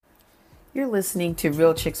You're listening to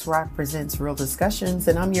Real Chicks Rock Presents Real Discussions,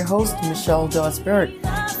 and I'm your host, Michelle Dawes-Burt.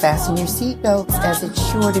 Fasten your seatbelts as it's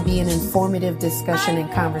sure to be an informative discussion and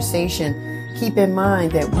conversation. Keep in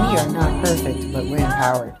mind that we are not perfect, but we're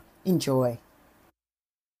empowered. Enjoy.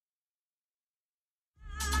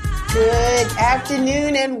 Good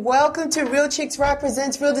afternoon and welcome to Real Chicks Rock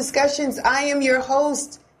Presents Real Discussions. I am your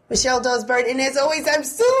host, Michelle Dawes-Burt, and as always, I'm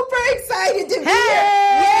super excited to be here.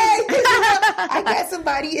 Yay! I got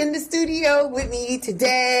somebody in the studio with me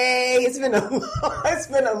today. It's been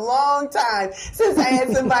a long time since I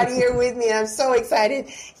had somebody here with me, and I'm so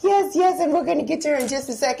excited. Yes, and we're going to get to her in just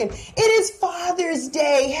a second. It is Father's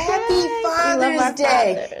Day. Happy Father's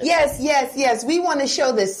Day. Fathers. Yes. We want to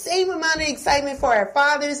show the same amount of excitement for our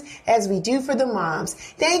fathers as we do for the moms.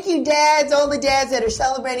 Thank you, dads, all the dads that are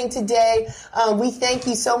celebrating today. We thank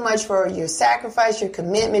you so much for your sacrifice, your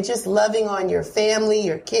commitment, just loving on your family,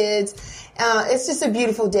 your kids. It's just a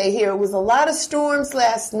beautiful day here. It was a lot of storms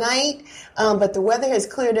last night, but the weather has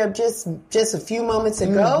cleared up just a few moments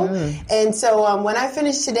ago. Mm-hmm. And so when I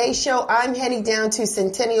finish today's show, I'm heading down to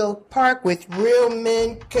Centennial Park with Real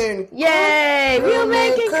Men Can Cook. Yay! Real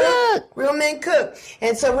Men Can Cook. Real Men Cook.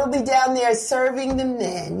 And so we'll be down there serving the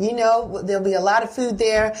men. You know, there'll be a lot of food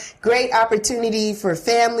there. Great opportunity for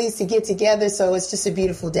families to get together. So it's just a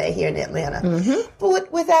beautiful day here in Atlanta. Mm-hmm.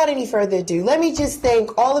 But without any further ado, let me just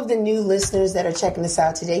thank all of the new listeners that are checking us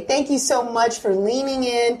out today. Thank you so much for leaning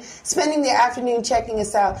in, spending the afternoon checking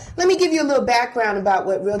us out. Let me give you a little background about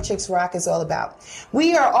what Real Chicks Rock is all about.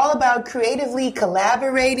 We are all about creatively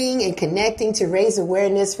collaborating and connecting to raise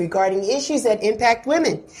awareness regarding issues that impact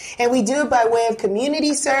women. And we do it by way of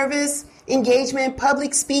community service, engagement,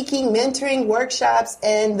 public speaking, mentoring, workshops,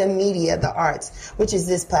 and the media, the arts, which is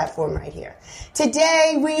this platform right here.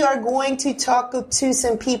 Today, we are going to talk to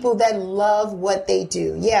some people that love what they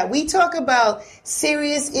do. Yeah, we talk about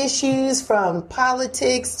serious issues from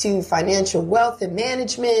politics to financial wealth and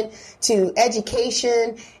management to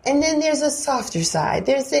education. And then there's a softer side.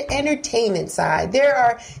 There's the entertainment side. There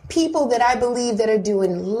are people that I believe that are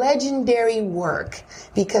doing legendary work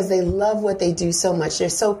because they love what they do so much. They're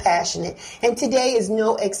so passionate. And today is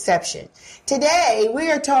no exception. Today, we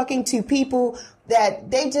are talking to people that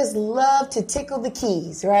they just love to tickle the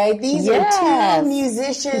keys, right? These are two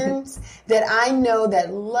musicians that I know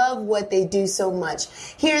that love what they do so much.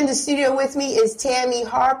 Here in the studio with me is Tammy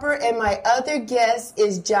Harper, and my other guest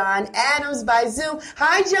is John Adams by Zoom.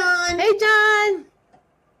 Hi, John. Hey, John.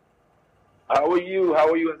 How are you? How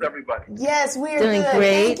are you and everybody? Yes, we are doing good.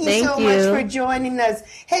 Great. Thank you so much for joining us.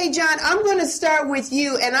 Hey, John, I'm going to start with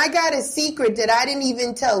you, and I got a secret that I didn't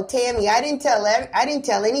even tell Tammy. I didn't tell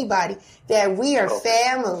anybody that we are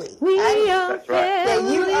family. We are That's right. That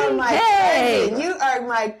family. you are my cousin. You are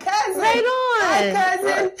my cousin. Right on.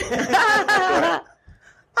 Hi, cousin.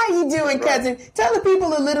 How you doing, cousin? Tell the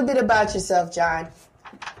people a little bit about yourself, John.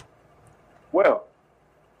 Well,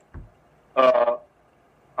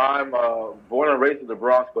 I'm born and raised in the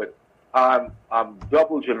Bronx, but I'm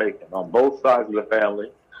double Jamaican on both sides of the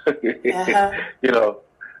family.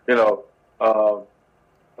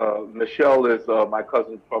 Michelle is my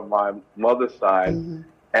cousin from my mother's side, mm-hmm.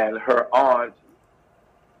 and her aunt.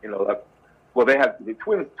 They had the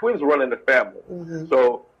twins run in the family. Mm-hmm.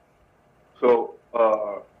 So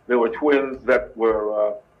there were twins that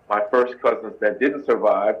were my first cousins that didn't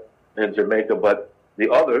survive in Jamaica, but the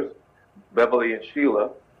others, Beverly and Sheila.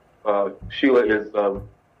 Sheila is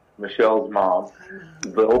Michelle's mom.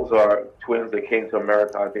 Those are twins that came to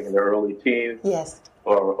America, I think, in their early teens. Yes.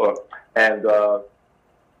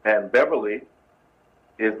 And Beverly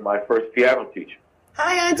is my first piano teacher.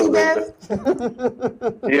 Hi, Auntie Bev.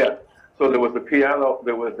 Yeah. So there was a piano.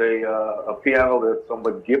 There was a piano that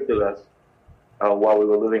someone gifted us while we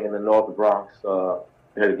were living in the North Bronx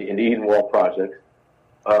in the Eden Wall project.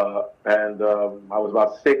 And I was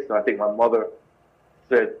about 6, and I think my mother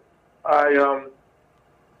said,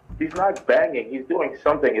 he's not banging, he's doing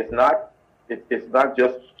something. It's not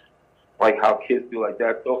just like how kids do like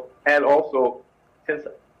that. So, and also, since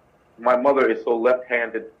my mother is so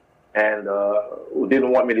left-handed and didn't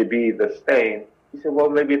want me to be the same, he said, well,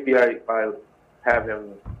 maybe if I have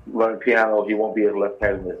him learn piano, he won't be as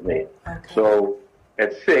left-handed as me. Okay. So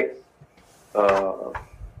at 6,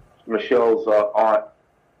 Michelle's aunt,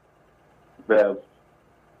 Bev,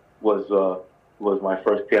 was my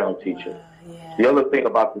first piano teacher. Yeah. The other thing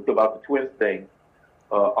about the twins thing,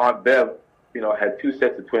 Aunt Bev, had 2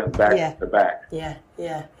 sets of twins back to back. Yeah.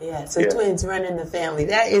 So twins run in the family.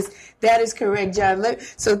 That is correct, John.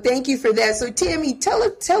 So thank you for that. So Tammy, tell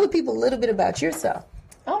the people a little bit about yourself.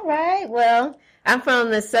 All right. Well, I'm from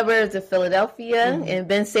the suburbs of Philadelphia in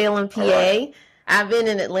Bensalem, PA. I've been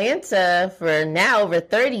in Atlanta for now over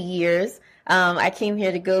 30 years. I came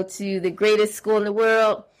here to go to the greatest school in the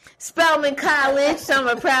world, Spelman College. So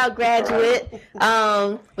I'm a proud graduate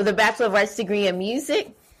with a Bachelor of Arts degree in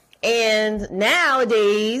music. And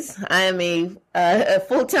nowadays, I am a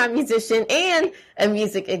full-time musician and a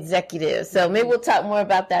music executive. So maybe we'll talk more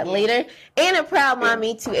about that later. And a proud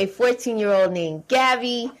mommy to a 14-year-old named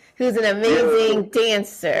Gabby, who's an amazing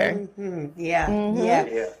dancer. Mm-hmm.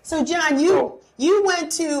 Yeah. So, John, you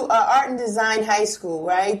went to Art and Design High School,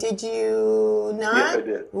 right? Did you not? Yes, I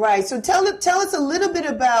did. Right. So tell us a little bit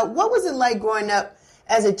about what was it like growing up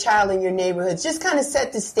as a child in your neighborhood. Just kind of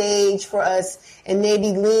set the stage for us and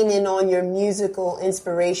maybe lean in on your musical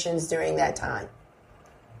inspirations during that time.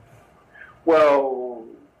 Well,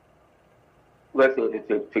 let's to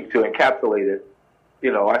encapsulate it,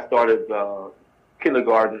 I started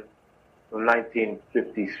kindergarten in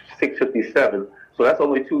 1956, 57. So that's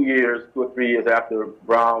only 2 or 3 years after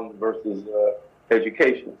Brown versus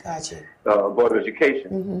education. Gotcha. Board of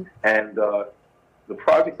Education. Mm-hmm. And the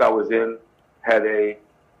projects I was in had an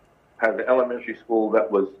elementary school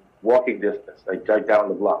that was walking distance, like right down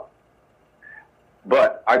the block.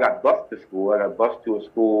 But I got bused to school. I got bused to a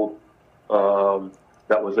school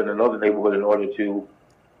that was in another neighborhood in order to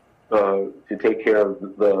take care of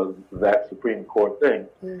that Supreme Court thing.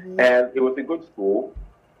 Mm-hmm. And it was a good school.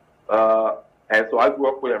 And so I grew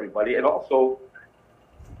up with everybody. And also,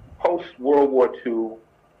 post-World War II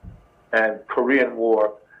and Korean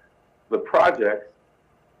War, the projects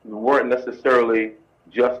weren't necessarily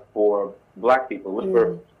just for black people. It was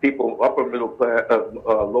for people upper middle class,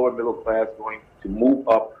 lower middle class going to move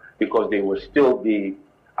up because they were still the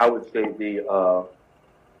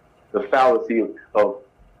fallacy of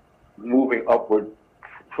moving upward,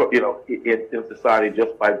 in society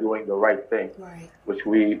just by doing the right thing, right. which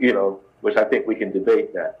I think we can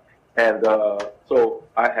debate that. And so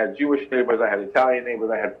I had Jewish neighbors, I had Italian neighbors,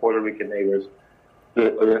 I had Puerto Rican neighbors,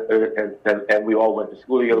 and we all went to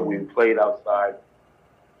school together. We played outside,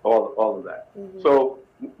 all of that. Mm-hmm. So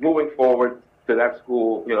moving forward to that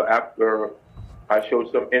school, after I showed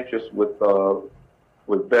some interest with Bev,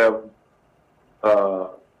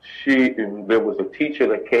 there was a teacher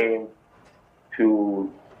that came to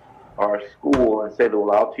our school and said,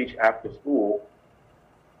 well, I'll teach after school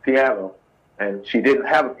piano. And she didn't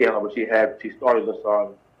have a piano, but she started us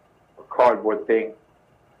on a cardboard thing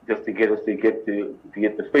just to get us to get the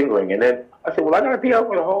fingering. And then I said, well, I got a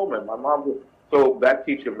piano at home. And my mom, so that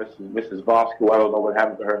teacher, Mrs. Vosk, who I don't know what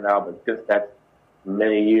happened to her now, but since that's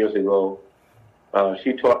many years ago,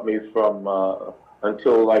 she taught me from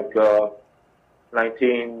until like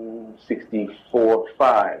 1964,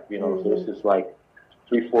 5, so this is like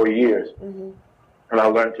 3-4 years. Mm-hmm. And I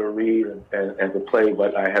learned to read and to play,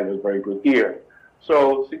 but I had a very good ear.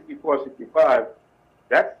 So 64, 65,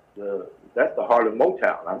 that's the heart of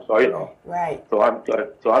Motown. I'm sorry, Right. So I'm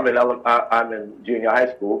in junior high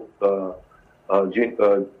school,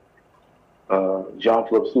 John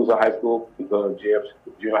Philip Sousa High School, JF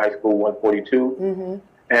Junior High School 142, mm-hmm.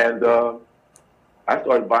 and I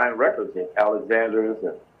started buying records at Alexander's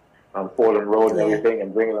and Fordham Road and everything,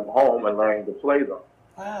 and bringing them home and learning to play them.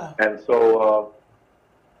 Wow. And so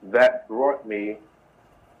that brought me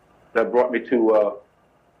to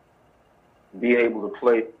being able to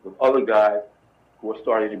play with other guys who were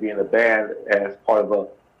starting to be in a band as part of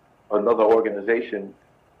another organization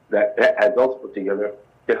that adults put together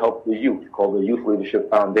to help the youth, called the Youth Leadership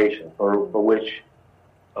Foundation, for which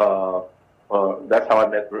that's how I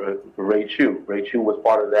met Ray Chu. Ray Chu was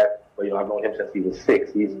part of that, but I've known him since he was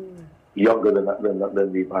 6. He's younger than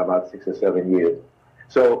me by about 6 or 7 years.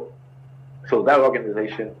 So that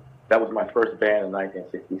organization, that was my first band in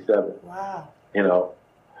 1967. Wow.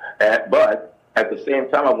 But at the same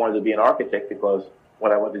time, I wanted to be an architect because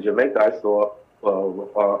when I went to Jamaica, I saw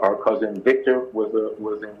our cousin Victor was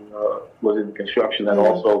in construction, and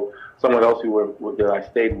also someone else that I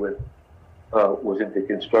stayed with was into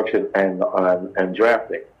construction and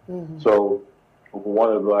drafting. Mm-hmm. So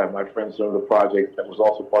one of my friends on the project that was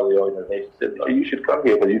also part of the organization said, "No, you should come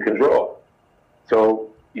here because you can draw." So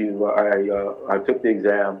I took the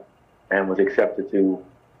exam and was accepted to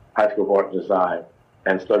High School of Art and Design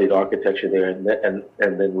and studied architecture there, and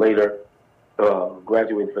then later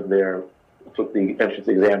graduated from there. Took the entrance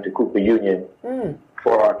exam to Cooper Union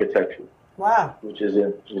for architecture. Wow. Which is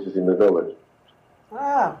in the village.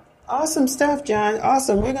 Wow. Awesome stuff, John.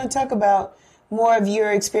 Awesome. We're going to talk about more of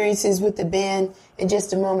your experiences with the band in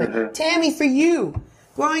just a moment. Mm-hmm. Tammy, for you,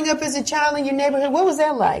 growing up as a child in your neighborhood, what was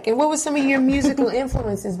that like? And what were some of your musical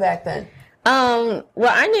influences back then? Well,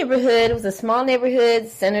 our neighborhood was a small neighborhood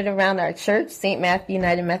centered around our church, St. Matthew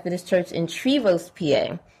United Methodist Church in Trevose,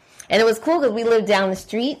 PA. And it was cool because we lived down the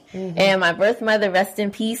street, and my birth mother, rest in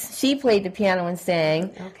peace, she played the piano and sang.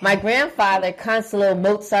 Okay. My grandfather, Consuelo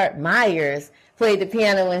Mozart Myers, played the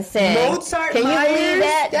piano and sang. Mozart Can you Myers? believe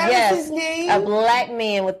that? That yes. was his name? A black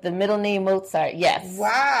man with the middle name Mozart, yes.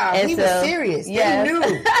 Wow, and he was serious. Yes. They knew.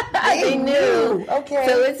 They knew. Okay.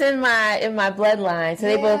 So it's in my bloodline. So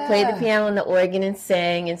they both played the piano and the organ and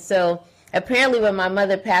sang. And so apparently when my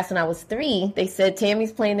mother passed when I was 3, they said,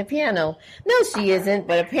 Tammy's playing the piano. No, she isn't.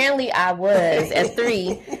 But apparently I was at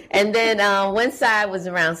 3. And then once I was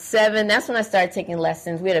around 7, that's when I started taking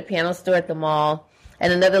lessons. We had a piano store at the mall.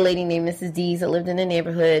 And another lady named Mrs. Dees that lived in the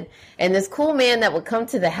neighborhood. And this cool man that would come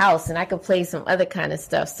to the house, and I could play some other kind of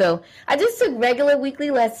stuff. So I just took regular weekly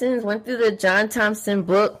lessons, went through the John Thompson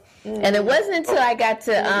book. And it wasn't until I got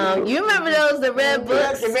to, you remember those, the red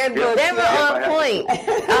books? The red books. They were on point.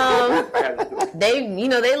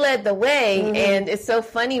 They led the way. And it's so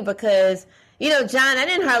funny because, John, I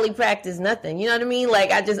didn't hardly practice nothing. You know what I mean? Like,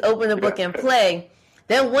 I just opened the book and play.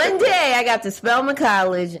 Then one day I got to Spelman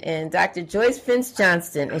College and Dr. Joyce Finch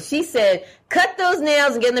Johnston, and she said, cut those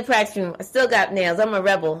nails and get in the practice room. I still got nails. I'm a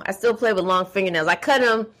rebel. I still play with long fingernails. I cut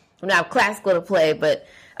them when I have classical to play, but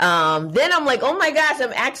then I'm like, oh my gosh,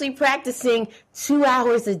 I'm actually practicing 2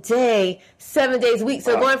 hours a day, 7 days a week.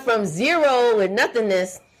 So going from 0 and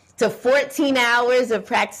nothingness to 14 hours of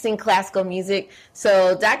practicing classical music.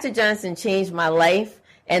 So Dr. Johnson changed my life,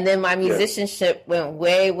 and then my musicianship went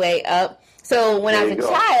way, way up. So when I was a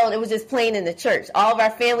child, it was just playing in the church. All of our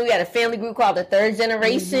family, we had a family group called the Third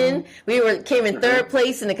Generation. We came in third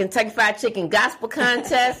place in the Kentucky Fried Chicken Gospel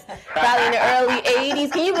Contest, probably in the early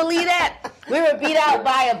 80s. Can you believe that? We were beat out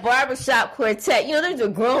by a barbershop quartet. There's a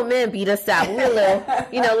grown men beat us out. We were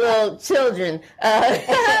little children.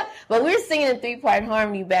 But we were singing in 3-part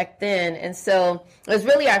harmony back then. And so it was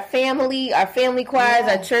really our family choirs,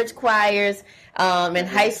 our church choirs, in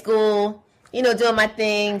high school. Doing my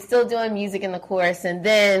thing, still doing music in the course. And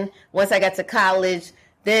then once I got to college,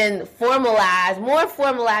 then more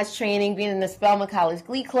formalized training, being in the Spelman College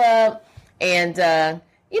Glee Club. And,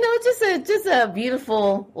 just a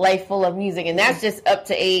beautiful life full of music. And that's just up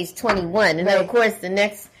to age 21. And then, of course, the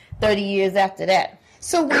next 30 years after that.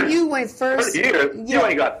 So when you went first... 30 years? You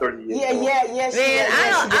ain't got 30 years. Yeah. Man,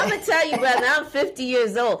 I'm going to tell you, brother, I'm 50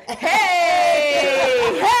 years old.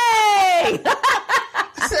 Hey!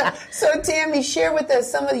 So Tammy, share with us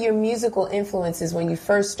some of your musical influences when you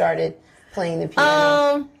first started playing the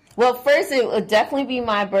piano. Well, first it would definitely be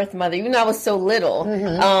my birth mother, even though I was so little.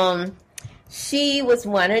 She was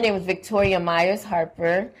one. Her name was Victoria Myers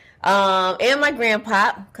Harper. And my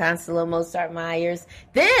grandpa, Consuelo Mozart Myers.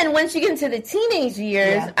 Then once you get into the teenage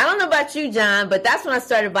years, I don't know about you, John, but that's when I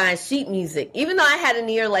started buying sheet music. Even though I had an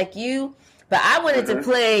ear like you, but I wanted to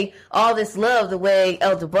play All This Love the way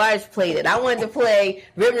El DeBarge played it. I wanted to play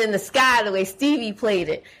Ribbon in the Sky the way Stevie played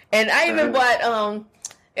it. And I even bought,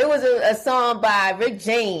 it was a song by Rick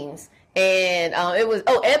James. And it was,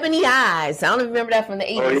 Ebony Eyes. I don't even remember that from the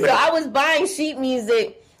 80s. Oh, yeah. So I was buying sheet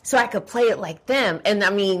music so I could play it like them. And I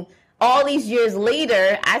mean, all these years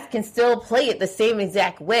later, I can still play it the same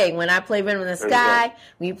exact way. When I play Ribbon in the Sky,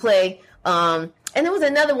 when you play... and there was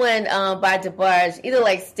another one by DeBarge, either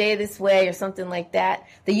like Stay This Way or something like that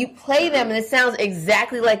you play them and it sounds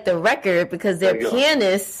exactly like the record because they're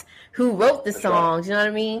pianists who wrote the songs, you know what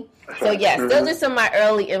I mean? So yes, those are some of my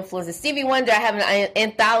early influences. Stevie Wonder, I have an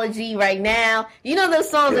anthology right now. You know those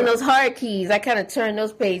songs in those hard keys, I kind of turn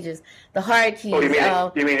those pages. The hard keys.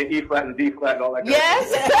 Oh, you mean an E flat and D flat and all that?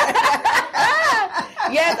 Yes.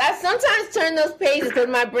 Yes, I sometimes turn those pages because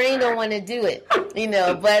my brain don't want to do it,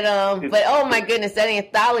 But oh my goodness, that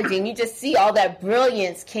anthology, and you just see all that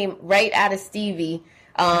brilliance came right out of Stevie.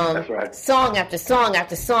 That's right. Song after song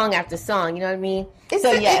after song after song. You know what I mean?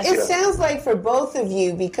 It sounds like for both of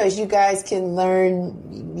you, because you guys can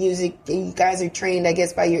learn music. You guys are trained, I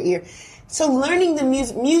guess, by your ear. So learning the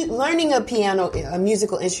learning a piano, a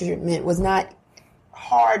musical instrument, was not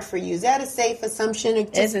hard for you. Is that a safe assumption?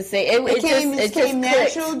 It came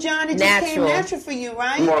natural, John. It just came natural for you,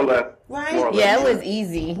 right? More or less. Right? More or less. Yeah, it was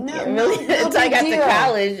easy. Until I got to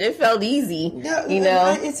college, it felt easy.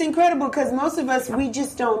 It's incredible because most of us, we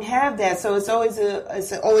just don't have that. So it's always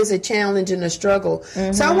a challenge and a struggle.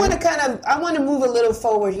 Mm-hmm. So I want to move a little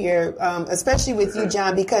forward here, especially with you,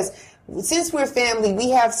 John, because since we're family, we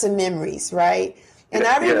have some memories, right? And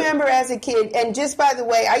I remember as a kid, and just by the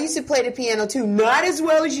way, I used to play the piano too, not as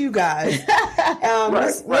well as you guys.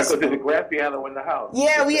 Right, because there's a grand piano in the house.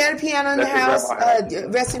 Yeah, we had a piano in the house.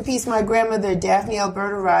 Rest in peace, my grandmother, Daphne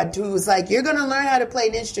Alberta Rod, who was like, you're going to learn how to play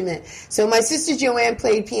an instrument. So my sister Joanne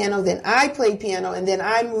played piano, then I played piano, and then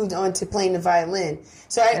I moved on to playing the violin.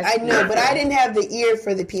 So I know, but I didn't have the ear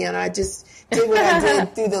for the piano. I just did what I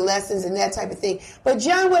did through the lessons and that type of thing. But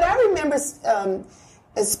John, what I remember,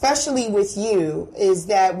 especially with you, is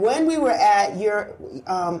that when we were at your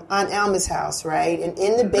Aunt Alma's house, right, and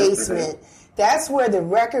in the basement, that's where the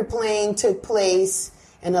record playing took place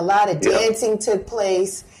and a lot of dancing took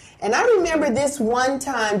place. And I remember this one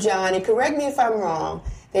time, John, and correct me if I'm wrong,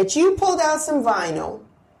 that you pulled out some vinyl,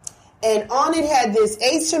 and on it had this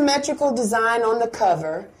asymmetrical design on the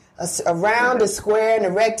cover, a round, a square, and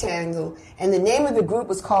a rectangle, and the name of the group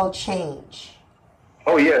was called Change.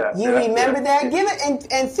 Oh yeah. You remember that? Give it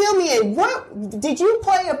and fill me in. What did you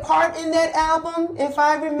play a part in that album? If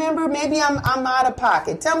I remember, maybe I'm out of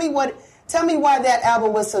pocket. Tell me why that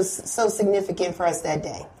album was so significant for us that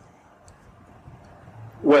day.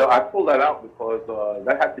 Well, I pulled that out because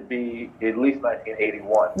that had to be at least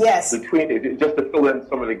 1981. Yes. Between just to fill in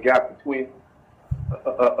some of the gap between.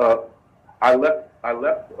 I left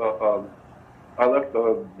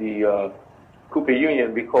the Cooper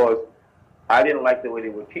Union because I didn't like the way they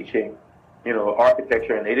were teaching,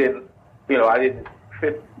 architecture, and they didn't, I didn't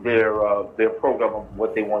fit their program of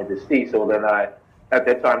what they wanted to see. So then at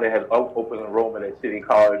that time, they had open enrollment at City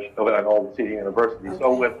College and all the city universities.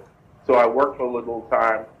 Okay. So I worked for a little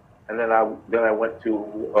time, and then I went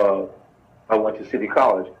to City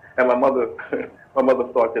College, and my mother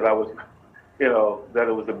thought that I was, that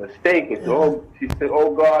it was a mistake. And she said,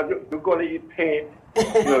 "Oh God, you're going to eat paint,"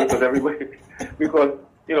 because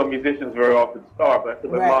musicians very often starve. But I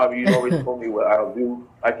said, Mom, you always told me what I'll do.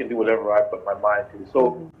 I can do whatever I put my mind to.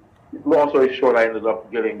 So, long story short, I ended up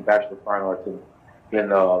getting Bachelor of Fine Arts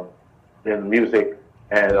in music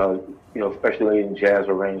and, especially in jazz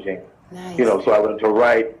arranging. Nice. So I learned to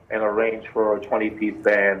write and arrange for a 20-piece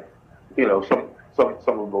band.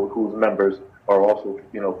 Some of whose members are also,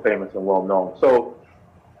 famous and well known. So,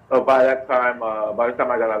 by the time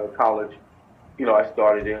I got out of college, I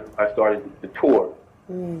started the tour.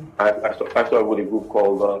 I started with a group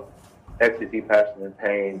called Ecstasy, Passion, and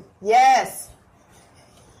Pain. Yes.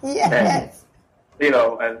 Yes.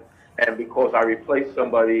 And, and because I replaced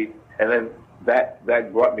somebody, and then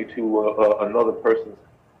that brought me to another person's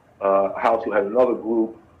house who had another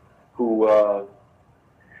group whose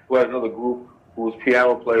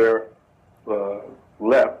piano player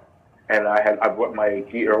left, and I brought my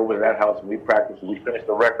gear over to that house, and we practiced, and we finished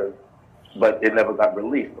the record, but it never got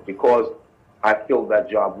released because I filled that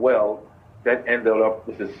job well. That ended up,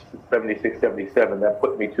 this is 76, 77, that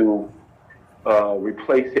put me to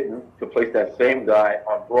replace that same guy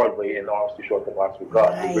on Broadway in Arms Too Short to Box with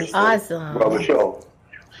God. Nice. Awesome. Brother show.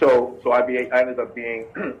 So I ended up being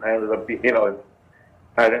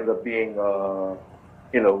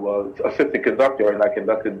assistant conductor, and I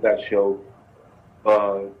conducted that show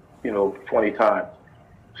 20 times.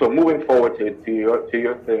 So moving forward to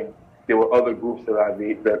your thing, there were other groups that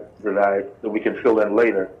we can fill in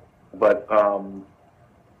later, but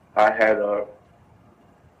I had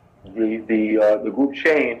the group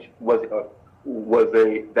Change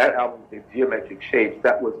that album in Geometric Shapes.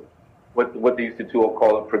 That was what they used to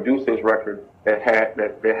call a producer's record that had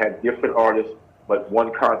different artists, but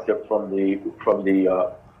one concept from the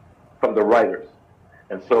writers.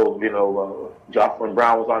 And so Jocelyn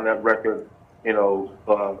Brown was on that record. And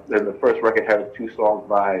the first record had 2 songs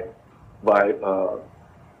by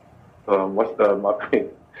what's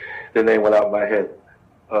the name went out of my head.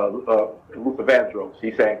 Luther Vandross.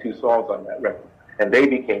 He sang 2 songs on that record, and they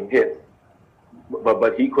became hits.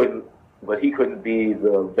 But he couldn't be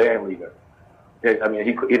the band leader. I mean,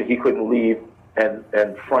 he couldn't leave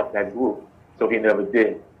and front that group, so he never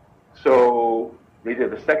did. So they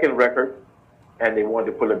did the second record, and they wanted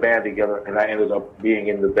to put a band together, and I ended up being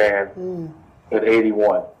in the band in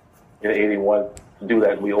 '81. In '81, to do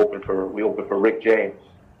that, we opened for Rick James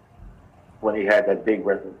when he had that big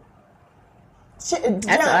record.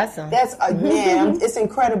 That's awesome. That's man, it's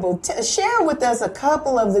incredible. Share with us a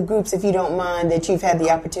couple of the groups, if you don't mind, that you've had the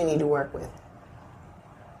opportunity to work with.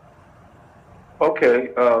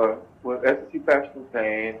 Okay, with Ecstasy, Passion, and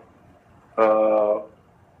Pain.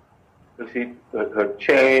 Let's see,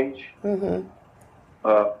 Change.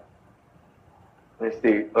 Let's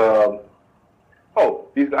see.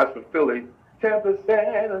 These guys from Philly.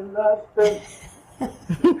 10% or nothing.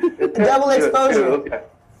 Double Exposure.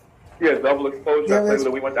 Yeah, Double Exposure.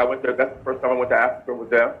 I went there. That's the first time I went to Africa with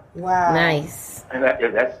them. Wow. Nice. and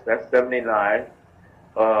that's 79.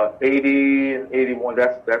 80 and 81.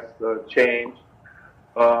 That's changed.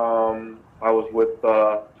 I was with,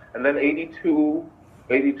 and then 82.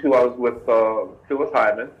 I was with Phyllis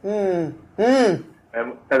Hyman.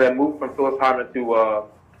 And then moved from Phyllis Hyman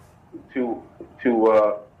to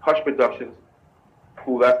Hush Productions,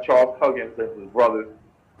 who that's Charles Huggins and his brothers.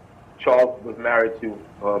 Charles was married to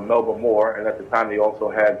Melba Moore, and at the time they also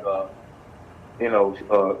had,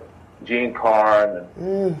 Gene Carn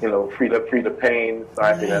and Frida Payne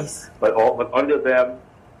signed to them. But under them,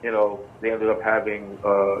 they ended up having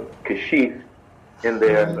Kashif in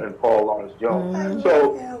there and Paul Lawrence Jones.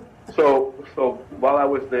 So while I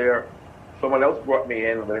was there, someone else brought me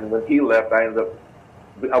in, and when he left, I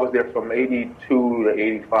was there from 82 to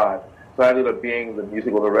 85. So I ended up being the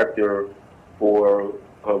musical director for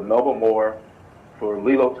Melba Moore, for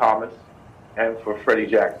Lilo Thomas, and for Freddie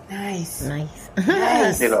Jackson. Nice.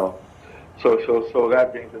 So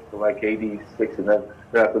that brings us to like 86, and then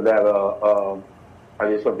after that, I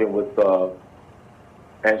did something with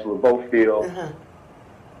Angela Bofield,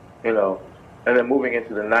 and then moving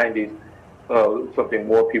into the 90s, something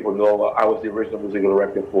more people know, I was the original musical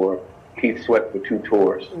director for Keith Sweat for 2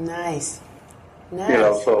 tours. Nice.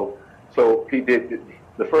 So he did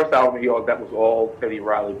the first album. That was all Teddy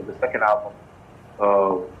Riley, but the second album,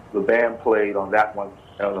 the band played on that one.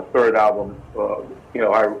 And on the third album,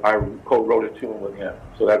 I co-wrote a tune with him.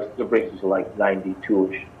 So that brings us to like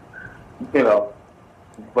 92-ish.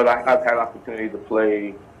 But I've had opportunity to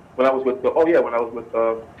play when I was with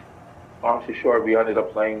Armstrong Shore. We ended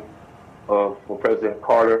up playing for President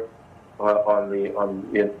Carter in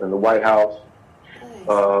the White House. Nice.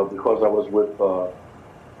 Because I was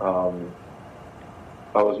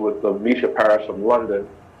with Misha Parrish from London.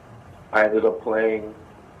 I ended up playing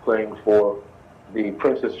for the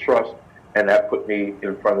Princess Trust, and that put me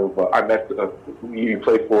in front of. I you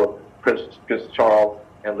played for Prince Charles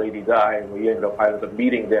and Lady Di, and I ended up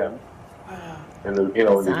meeting them. Wow. In the in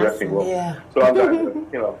the dressing room. Yeah. So I've got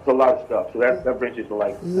it's a lot of stuff. So that brings you to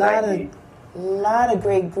like 90. A lot of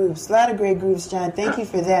great groups, John. Thank you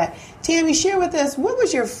for that. Tammy, share with us, what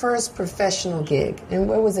was your first professional gig, and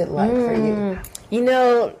what was it like for you?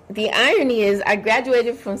 The irony is I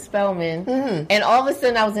graduated from Spelman, and all of a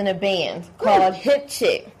sudden I was in a band called Hip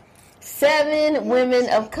Chick. 7 women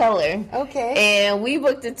of color. Okay. And we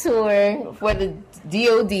booked a tour for the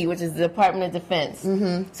DOD, which is the Department of Defense.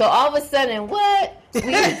 So all of a sudden,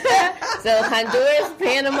 so Honduras,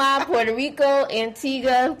 Panama, Puerto Rico,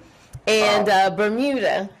 Antigua, and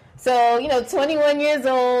Bermuda. So, 21 years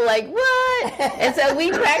old, like, what? And so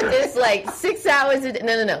we practiced like 6 hours,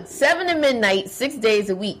 7 to midnight, 6 days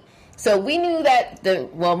a week. So we knew that,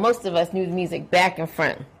 most of us knew the music back and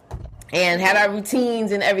front and had our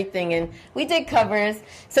routines and everything. And we did covers.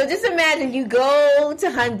 So just imagine you go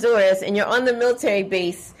to Honduras and you're on the military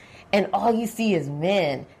base and all you see is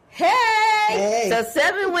men. Hey! So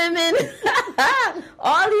 7 women,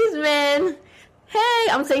 all these men. Hey,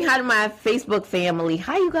 I'm saying hi to my Facebook family.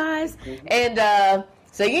 Hi, you guys. And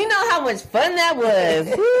so you know how much fun that was.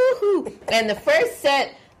 Woo-hoo. And the first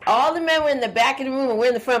set, all the men were in the back of the room and we're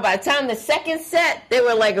in the front. By the time the second set, they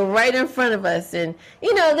were like right in front of us. And,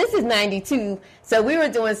 this is 92. So we were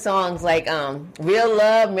doing songs like Real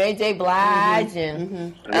Love, Mary J. Blige.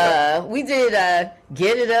 And we did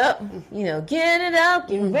Get It Up. Get it up,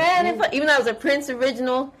 get ready for. Even though it was a Prince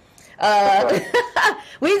original.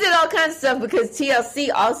 We did all kinds of stuff because TLC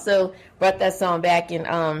also brought that song back.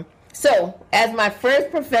 And so as my first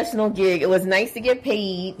professional gig, it was nice to get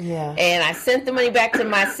paid. Yeah. And I sent the money back to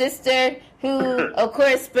my sister, who of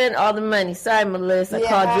course spent all the money. Sorry, Melissa, I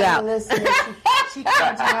called you out. Melissa, she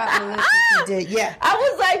called you out, Melissa. She did. Yeah. I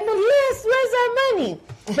was like, Melissa, where's our money?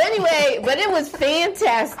 But anyway, it was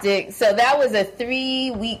fantastic. So that was a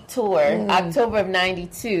 3-week tour, October of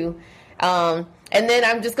 92. And then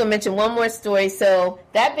I'm just going to mention one more story. So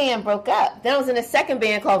that band broke up. Then I was in a second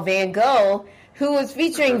band called Van Gogh, who was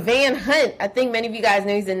featuring Van Hunt. I think many of you guys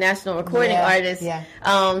know he's a national recording artist. Yeah.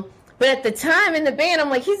 But at the time in the band, I'm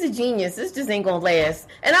like, he's a genius. This just ain't going to last.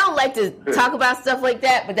 And I don't like to talk about stuff like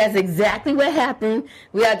that, but that's exactly what happened.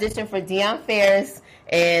 We auditioned for Dionne Ferris,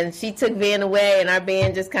 and she took Van away, and our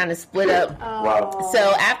band just kind of split up. Wow. So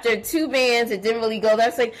after 2 bands, it didn't really go.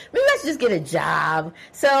 That's like, maybe let's just get a job.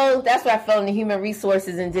 So that's why I fell into human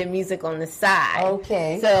resources and did music on the side.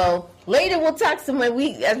 Okay. So later we'll talk some as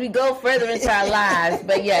we go further into our lives.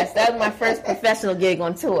 But yes, that was my first professional gig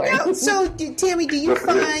on tour. Now, so Tammy, did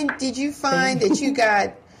you find that you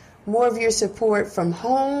got more of your support from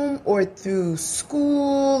home or through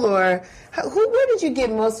school, or where did you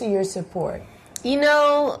get most of your support?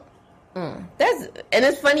 And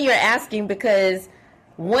it's funny you're asking, because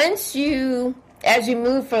as you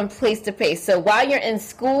move from place to place, so while you're in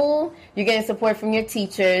school, you're getting support from your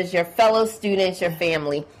teachers, your fellow students, your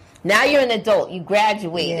family. Now you're an adult, you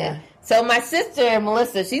graduated. Yeah. So my sister,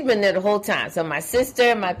 Melissa, she's been there the whole time. So my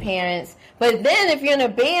sister, my parents. But then if you're in a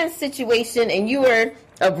band situation and you were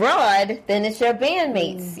abroad, then it's your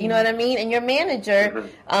bandmates, you know what I mean? And your manager.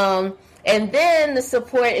 And then the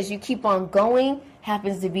support as you keep on going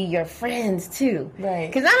happens to be your friends too. Right.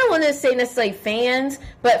 Because I don't want to say necessarily fans,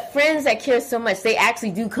 but friends that care so much, they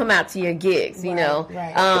actually do come out to your gigs, you know.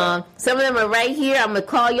 Right. Some of them are right here. I'm going to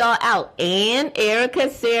call y'all out. Ann,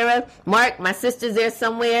 Erica, Sarah, Mark, my sister's there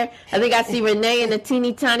somewhere. I think I see Renee in a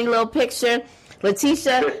teeny tiny little picture.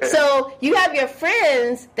 Letitia. So you have your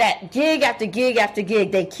friends that gig after gig after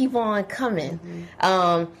gig, they keep on coming.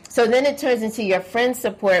 So then it turns into your friend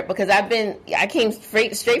support, because I came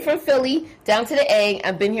straight from Philly down to the A.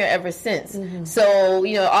 I've been here ever since. So,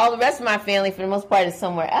 you know, all the rest of my family for the most part is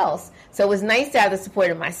somewhere else. So it was nice to have the support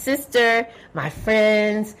of my sister, my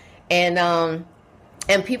friends, and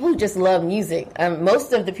people who just love music.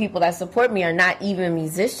 Most of the people that support me are not even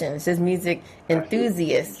musicians, just music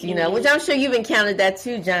enthusiasts, you know, which I'm sure you've encountered that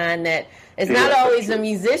too, John, that it's not always the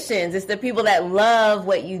musicians. It's the people that love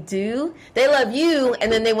what you do. They love you, and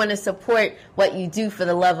then they want to support what you do for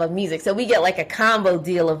the love of music. So we get like a combo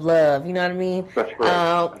deal of love, you know what I mean? That's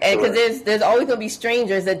right. And because there's always going to be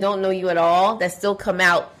strangers that don't know you at all that still come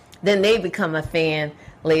out, then they become a fan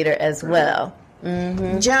later as well.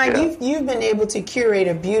 John, you've been able to curate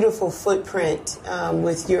a beautiful footprint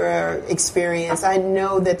with your experience. I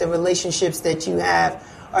know that the relationships that you have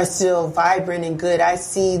are still vibrant and good. I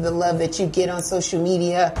see the love that you get on social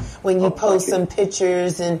media when you post some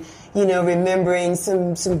pictures and, you know, remembering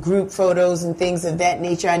some group photos and things of that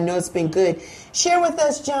nature. I know it's been good. Share with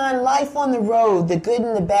us, John, life on the road, the good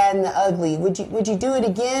and the bad and the ugly. Would you do it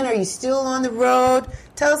again? Are you still on the road?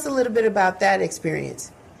 Tell us a little bit about that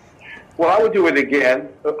experience. Well, I would do it again.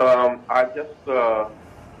 I just have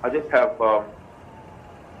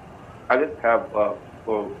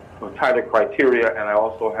tighter criteria, and I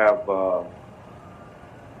also have,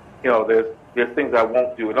 there's things I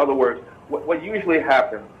won't do. In other words, what usually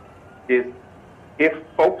happens is if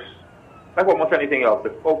folks, like almost anything else,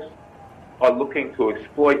 if folks are looking to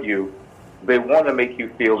exploit you, they want to make you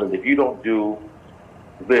feel that if you don't do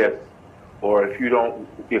this, or if you don't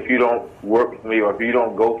work with me, or if you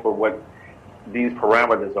don't go for what these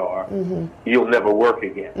parameters are, you'll never work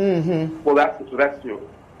again. Well, that's true.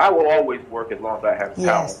 I will always work as long as I have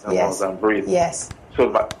talent, as long as I'm breathing. Yes.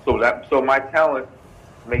 So my talent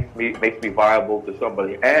makes me viable to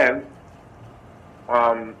somebody, and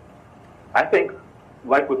I think,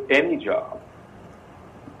 like with any job,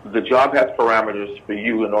 the job has parameters for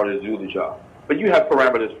you in order to do the job, but you have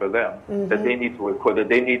parameters for them that they need to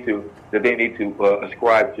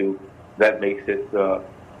ascribe to, that makes it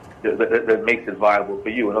viable for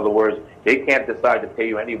you. In other words, they can't decide to pay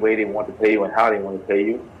you any way they want to pay you and how they want to pay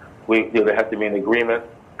you. There has to be an agreement.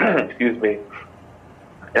 Excuse me.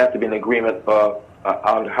 There has to be an agreement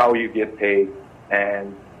on how you get paid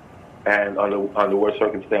and under what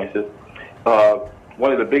circumstances.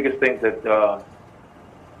 One of the biggest things that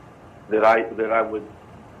I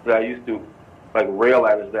used to like rail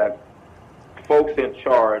at is that folks in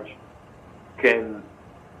charge can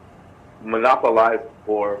monopolize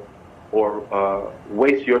or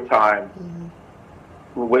waste your time,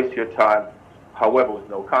 however, with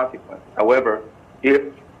no consequence. However, if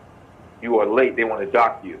you are late, they want to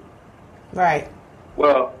dock you. Right.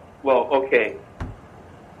 Well, okay.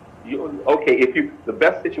 The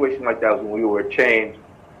best situation like that was when we were changed.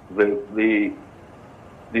 The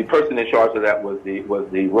person in charge of that was the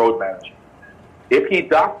road manager. If he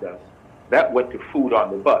docked us, that went to food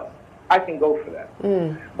on the bus. I can go for that.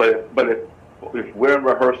 But if we're in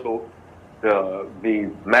rehearsal, the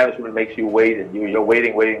management makes you wait, and you're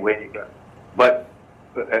waiting. But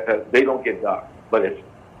they don't get docked. But if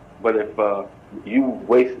you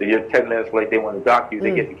waste, you're 10 minutes late, they want to dock you,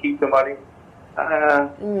 they get to keep the money.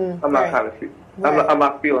 I'm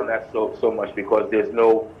not feeling that so much, because there's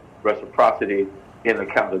no reciprocity in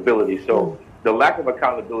accountability. So the lack of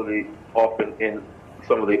accountability often in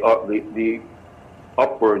some of the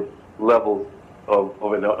upward levels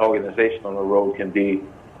of an organization on the road can be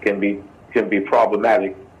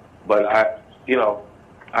problematic. But I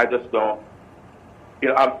just don't.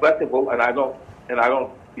 I'm flexible, and I don't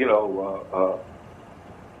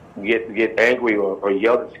get angry or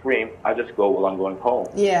yell and scream. I just go, well, I'm going home.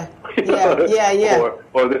 Yeah. or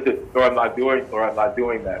I'm not doing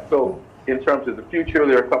that. So in terms of the future,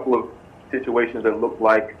 there are a couple of situations that look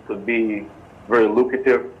like could be very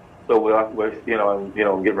lucrative. So we're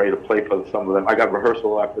getting ready to play for some of them. I got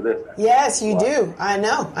rehearsal after this. Yes, you do. I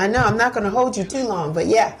know. I'm not going to hold you too long, but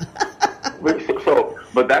yeah.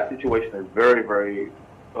 But that situation is very, very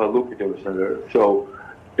lucrative. So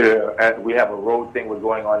we have a road thing we're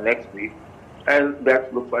going on next week, and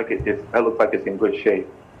that looks like it's in good shape.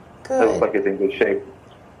 Good. That looks like it's in good shape.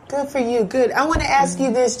 Good for you. Good. I want to ask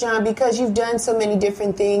you this, John, because you've done so many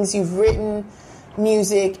different things. You've written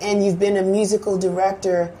music, and you've been a musical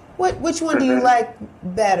director. Which one do you like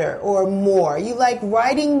better or more? You like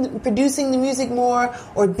writing, producing the music more,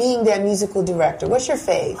 or being that musical director? What's your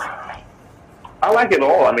fave? I like it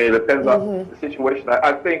all. I mean, it depends on the situation.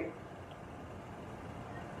 I think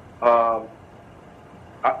I've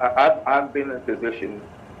been in a position.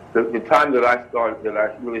 The time that I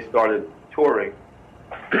really started touring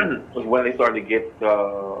was when they started to get.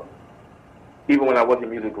 Even when I wasn't a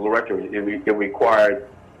musical director, it required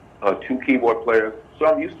 2 keyboard players. So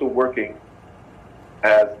I'm used to working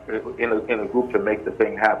in a group to make the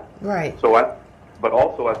thing happen. Right. But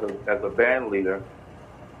also as a band leader,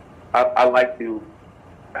 I like to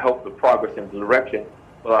help the progress in the direction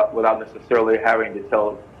without necessarily having to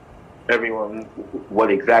tell everyone what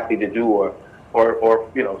exactly to do or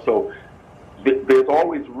So there's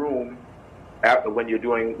always room when you're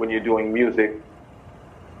doing music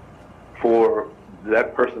for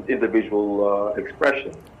that person's individual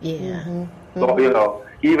expression. Yeah. So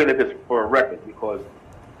even if it's for a record, because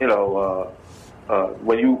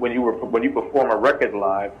when you perform a record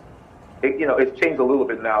live, it's changed a little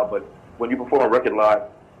bit now. But when you perform a record live,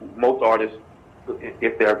 most artists,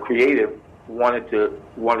 if they're creative, wanted to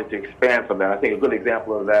expand from that. I think a good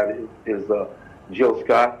example of that is Jill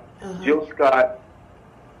Scott. Jill Scott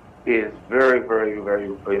is very, very,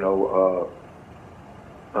 very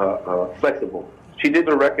flexible. She did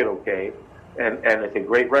the record okay, and it's a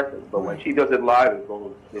great record. But when she does it live, it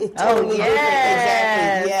goes. It's totally different.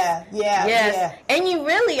 Exactly. Yeah. Yes. And you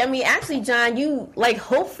really, actually, John, you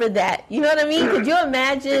hope for that. You know what I mean? Could you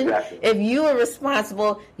imagine if you were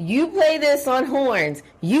responsible? You play this on horns.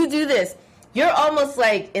 You do this. You're almost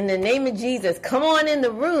like, in the name of Jesus, come on in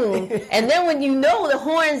the room. And then when the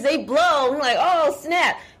horns, they blow, I'm like, oh,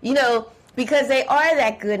 snap. Because they are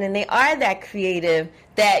that good and they are that creative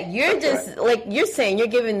that you're just, like you're saying, you're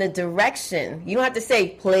giving the direction. You don't have to say,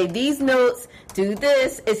 play these notes, do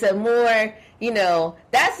this. It's a more,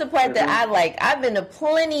 that's the part that I like. I've been to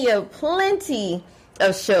plenty of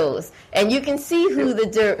shows, and you can see who's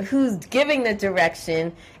giving the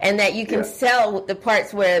direction, and that you can sell the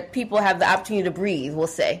parts where people have the opportunity to breathe, we'll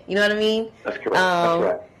say. You know what I mean? That's correct. That's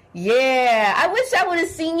right. Yeah, I wish I would have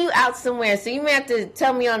seen you out somewhere. So you may have to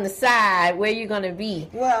tell me on the side where you're going to be.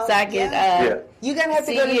 Well, so I could, you're going to have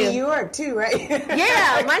to go to New York too, right?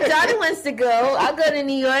 Yeah, my daughter wants to go. I'll go to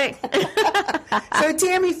New York. So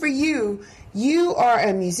Tammy, for you are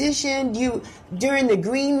a musician. During the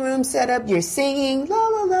green room setup, you're singing, la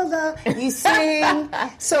la la la. You sing.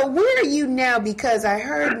 So where are you now? Because I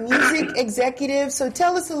heard music executive. So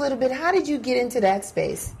tell us a little bit. How did you get into that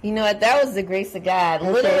space? You know what? That was the grace of God.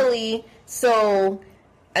 Okay. Literally. So,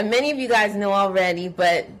 and many of you guys know already,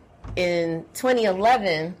 but in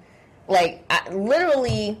 2011, I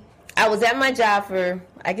was at my job for,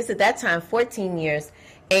 I guess at that time, 14 years.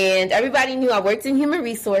 And everybody knew I worked in human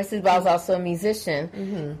resources, but I was also a musician.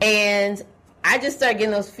 Mm-hmm. And I just started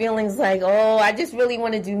getting those feelings like, oh, I just really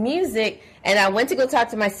want to do music. And I went to go talk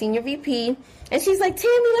to my senior VP. And she's like,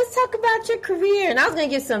 Tammy, let's talk about your career. And I was going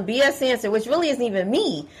to give some BS answer, which really isn't even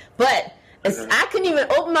me. But I couldn't even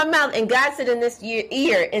open my mouth. And God said in this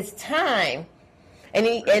ear, it's time. And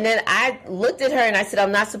then I looked at her and I said,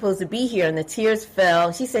 I'm not supposed to be here. And the tears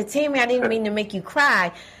fell. She said, Tammy, I didn't mean to make you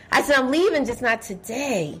cry. I said, I'm leaving, just not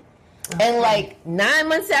today. Okay. And 9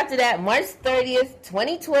 months after that, March 30th,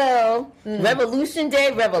 2012, Revolution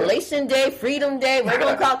Day, Revelation Day, Freedom Day, we're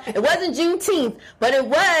going to call it. It wasn't Juneteenth, but it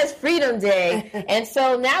was Freedom Day. And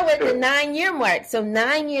so now we're at the 9-year mark. So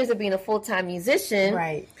 9 years of being a full-time musician.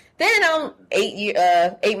 Right. Then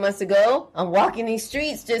 8 months ago, I'm walking these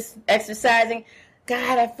streets, just exercising.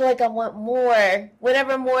 God, I feel like I want more.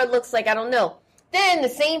 Whatever more looks like, I don't know. Then the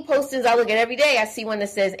same posters I look at every day, I see one that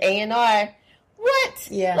says A&R. What?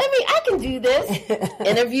 Yeah. I can do this.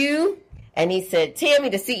 Interview. And he said, Tammy,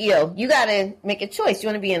 the CEO, you got to make a choice. You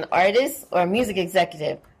want to be an artist or a music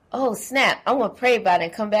executive? Oh, snap. I'm going to pray about it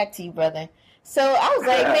and come back to you, brother. So I was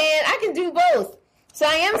like, man, I can do both. So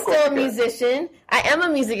I am still a musician. I am a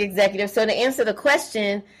music executive. So to answer the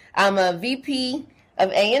question, I'm a VP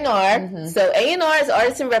of A&R. Mm-hmm. So A&R is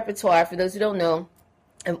artist and repertoire, for those who don't know.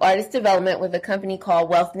 of artist development with a company called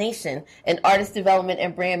Wealth Nation, an artist development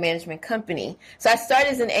and brand management company. So I started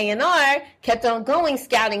as an A&R, kept on going,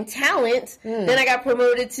 scouting talent. Then I got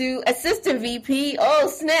promoted to assistant VP. Oh,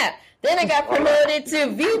 snap. Then I got promoted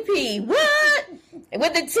to VP. What?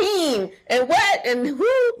 With the team. And what? And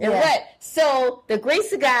who? And what? So the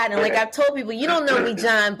grace of God, and like I've told people, you don't know me,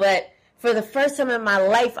 John, but for the first time in my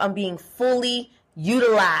life, I'm being fully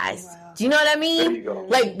utilized. Wow. Do you know what I mean?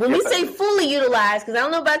 Like when we say fully utilized, because I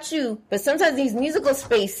don't know about you, but sometimes these musical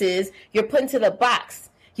spaces, you're put into the box.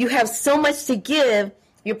 You have so much to give,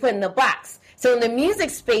 you're put in the box. So in the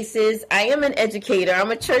music spaces, I am an educator.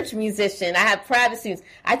 I'm a church musician. I have private students.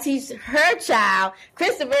 I teach her child,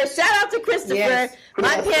 Christopher. Shout out to Christopher,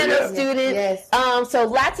 my piano student. Yes. So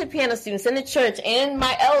lots of piano students in the church and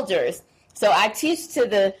my elders. So I teach to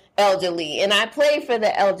the elderly and I play for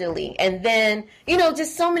the elderly. And then,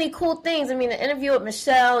 just so many cool things. I mean, the interview with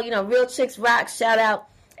Michelle, Real Chicks Rock, shout out.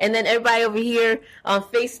 And then everybody over here on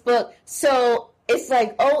Facebook. So it's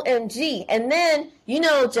like, OMG. And then,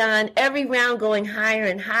 John, every round going higher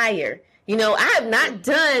and higher. I have not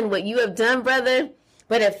done what you have done, brother.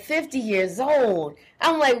 But at 50 years old,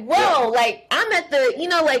 I'm like, whoa, like I'm at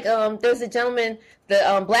the, there's a gentleman,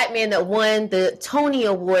 the black man that won the Tony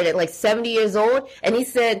Award at like 70 years old. And he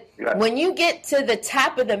said, when you get to the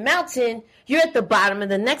top of the mountain, you're at the bottom of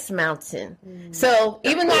the next mountain. So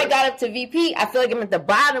even though I got up to VP, I feel like I'm at the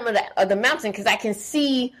bottom of the mountain because I can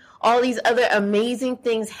see all these other amazing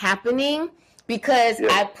things happening because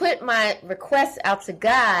I put my requests out to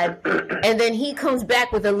God and then he comes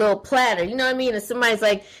back with a little platter. You know what I mean? And somebody's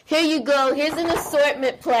like, here you go. Here's an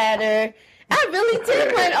assortment platter. I really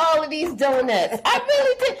did want all of these donuts. I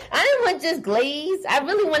really did. I didn't want just glaze. I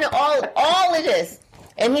really wanted all of this.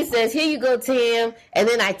 And he says, here you go, Tim. And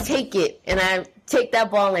then I take it and I take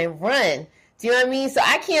that ball and run. Do you know what I mean? So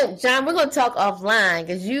I can't, John, we're going to talk offline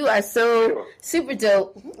because you are so super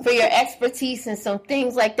dope for your expertise and some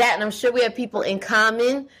things like that. And I'm sure we have people in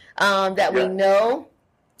common that we know.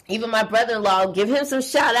 Even my brother-in-law, give him some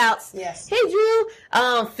shout-outs. Yes. Hey,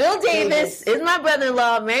 Drew. Phil Davis is my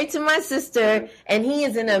brother-in-law, married to my sister, and he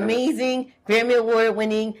is an amazing Grammy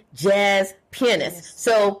Award-winning jazz pianist. Yes.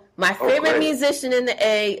 So my favorite musician in the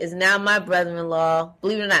A is now my brother-in-law.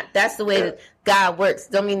 Believe it or not, that's the way that God works.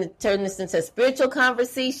 Don't mean to turn this into a spiritual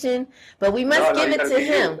conversation, but we must give it to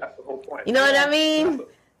him. That's the whole point. You know what I mean?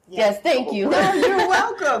 Yes, thank you. No, you're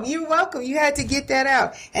welcome. You're welcome. You had to get that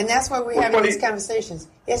out. And that's why we're having these conversations.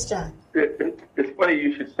 Yes, John. It's funny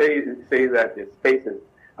you should say that in spaces.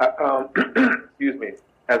 Excuse me.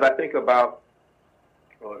 As I think about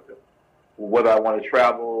whether I want to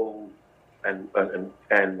travel and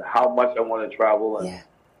how much I want to travel and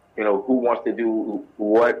who wants to do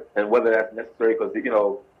what and whether that's necessary because,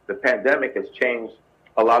 the pandemic has changed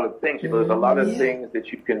a lot of things. There's a lot of things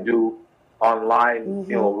that you can do online,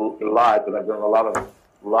 live, because I've done a lot of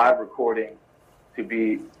live recording to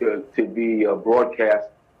be broadcast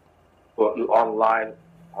online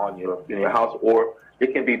on in your house, or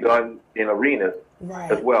it can be done in arenas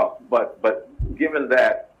as well. But given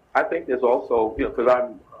that, I think there's also because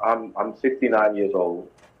I'm 69 years old,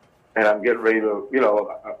 and I'm getting ready to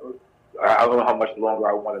I don't know how much longer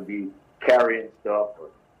I want to be carrying stuff. Or,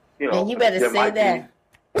 and you better say that.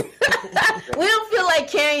 We don't feel like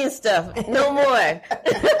carrying stuff no more.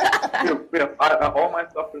 All my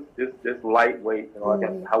stuff is lightweight and all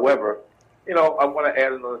that. However, I want to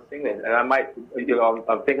add another thing in, and I might,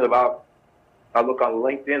 I'm thinking about. I look on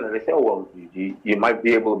LinkedIn and they say, "Oh, well, you might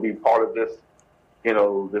be able to be part of this,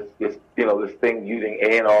 this thing using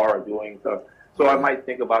A&R or doing stuff." So I might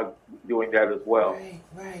think about doing that as well.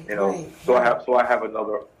 So I have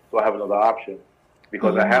another option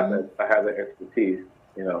because I have the expertise.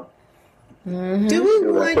 Do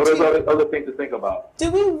we want so there's other things to think about.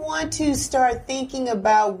 Do we want to start thinking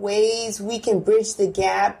about ways we can bridge the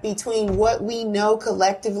gap between what we know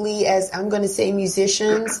collectively as, I'm going to say,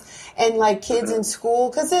 musicians and like kids in school?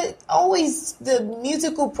 Because the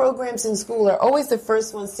musical programs in school are always the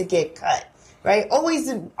first ones to get cut, right? Always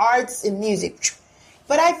the arts and music.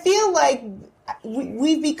 But I feel like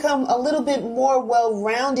we've become a little bit more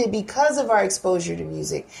well-rounded because of our exposure to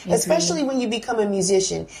music, especially when you become a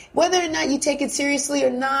musician. Whether or not you take it seriously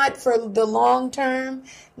or not for the long term,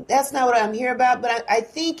 that's not what I'm here about, but I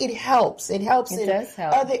think it helps. It helps in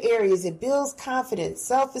other areas. It builds confidence,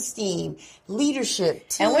 self-esteem, leadership,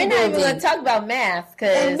 team and we're not building. even going to talk about math,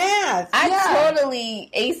 because I totally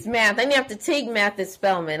aced math. I didn't have to take math at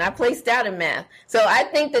Spelman. I placed out in math. So I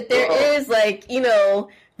think that there is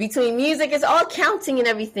between music, it's all counting and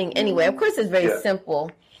everything anyway. Of course, it's very simple.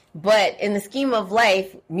 But in the scheme of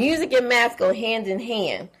life, music and math go hand in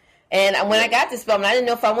hand. And when I got to Spelman, I didn't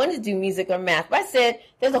know if I wanted to do music or math. But I said,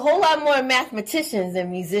 there's a whole lot more mathematicians than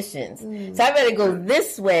musicians. So I better go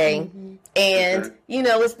this way. And, you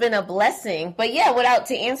know, it's been a blessing. But yeah,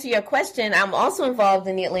 to answer your question, I'm also involved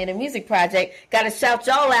in the Atlanta Music Project. Got to shout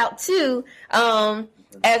y'all out too.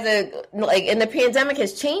 And the pandemic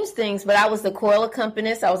has changed things, but I was the choral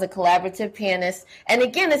accompanist. I was a collaborative pianist. And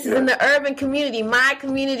again, this is in the urban community, my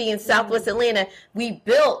community in Southwest Atlanta. They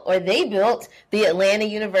built the Atlanta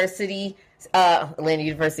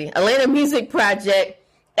Music Project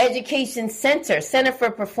Education Center for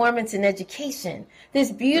Performance and Education.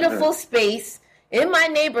 This beautiful space in my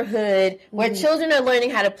neighborhood where children are learning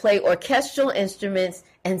how to play orchestral instruments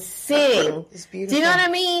and sing. Do you know what I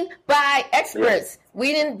mean? By experts.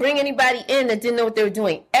 We didn't bring anybody in that didn't know what they were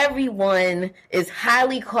doing. Everyone is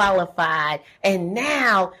highly qualified. And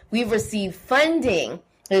now we've received funding.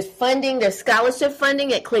 There's scholarship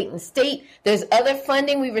funding at Clayton State. There's other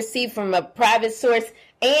funding we received from a private source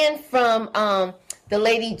and from the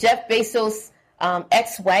lady Jeff Bezos'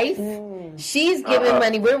 ex-wife. She's giving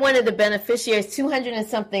money. We're one of the beneficiaries, 200 and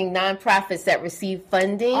something nonprofits that receive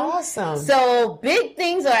funding. Awesome. So big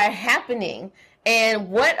things are happening. And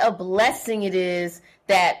what a blessing it is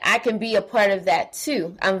that I can be a part of that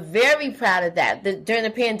too. I'm very proud of that. During the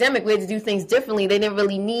pandemic, we had to do things differently. They didn't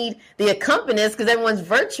really need the accompanist because everyone's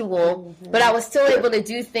virtual, but I was still able to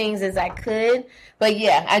do things as I could. But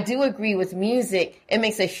yeah, I do agree with music. It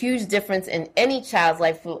makes a huge difference in any child's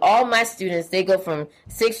life. For all my students, they go from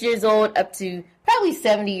 6 years old up to probably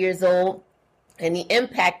 70 years old, and the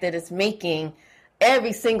impact that it's making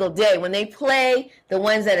every single day. When they play, the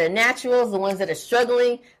ones that are naturals, the ones that are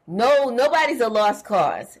struggling, nobody's a lost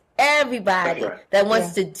cause. Everybody that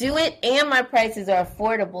wants to do it, and my prices are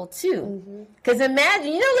affordable too. Because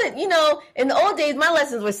imagine, in the old days, my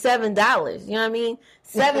lessons were $7. You know what I mean?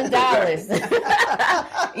 $7.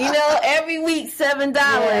 Every week,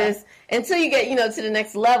 $7 until you get, to the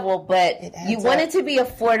next level. But you want it to be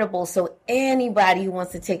affordable so anybody who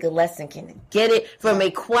wants to take a lesson can get it from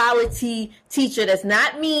a quality teacher that's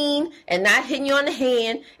not mean and not hitting you on the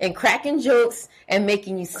hand and cracking jokes and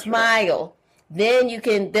making you smile. Then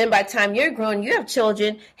by the time you're grown, you have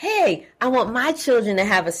children. Hey, I want my children to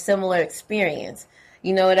have a similar experience.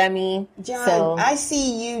 You know what I mean? John, I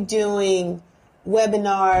see you doing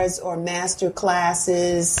webinars or master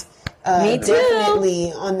classes. Me too.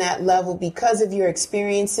 Definitely on that level because of your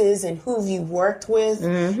experiences and who you've worked with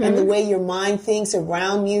and the way your mind thinks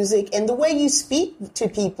around music and the way you speak to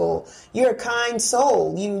people. You're a kind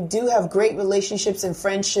soul. You do have great relationships and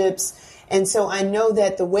friendships. And so I know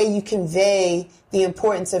that the way you convey the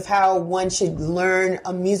importance of how one should learn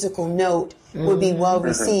a musical note would be well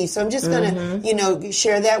received. So I'm just going to,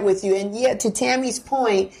 share that with you. And to Tammy's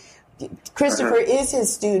point, Christopher is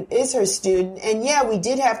her student. And we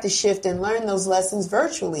did have to shift and learn those lessons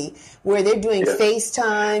virtually where they're doing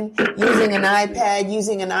FaceTime, using an iPad,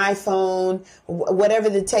 using an iPhone, whatever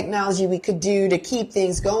the technology we could do to keep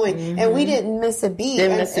things going. And we didn't miss a beat.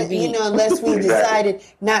 Unless we decided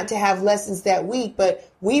not to have lessons that week. But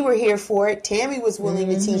we were here for it. Tammy was willing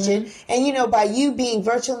to teach it. And, by you being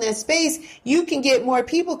virtual in that space, you can get more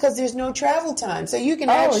people because there's no travel time. So you can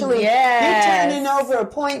you're turning over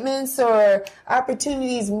appointments or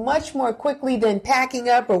opportunities much more quickly than packing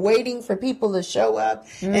up or waiting for people to show up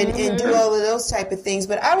and do all of those type of things.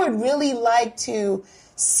 But I would really like to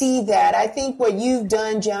see that. I think what you've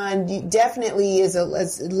done, John, definitely is a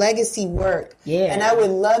legacy work. Yeah. And I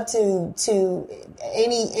would love to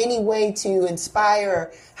any way to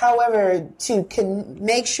inspire, however, to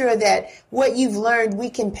make sure that what you've learned we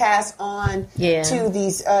can pass on to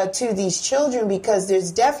these children because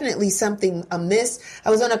there's definitely something amiss.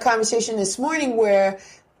 I was on a conversation this morning where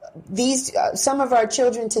some of our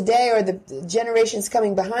children today or the generations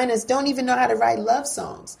coming behind us don't even know how to write love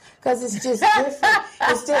songs because it's just different.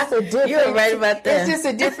 It's just a different. You're right about that. It's just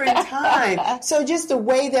a different time. So just the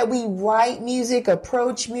way that we write music,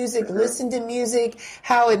 approach music, listen to music,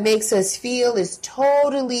 how it makes us feel is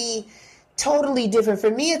totally different. For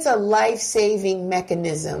me, it's a life-saving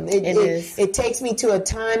mechanism. It is. It takes me to a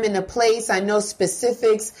time and a place. I know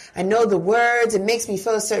specifics. I know the words. It makes me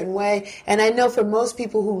feel a certain way. And I know for most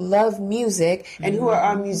people who love music and who are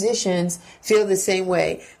our musicians feel the same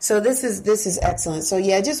way. So this is excellent. So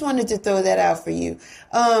I just wanted to throw that out for you.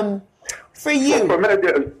 For you. For a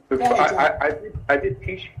minute, I did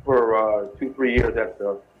teach for 2-3 years at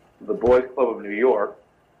the Boys Club of New York.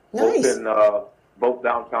 Nice. Both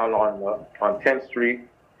downtown on 10th Street.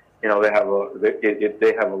 They have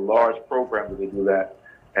a large program where they do that,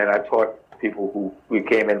 and I taught people who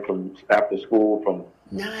came in from after school from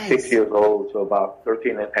 6 years old to about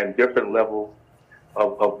 13 and different levels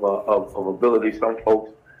of ability. Some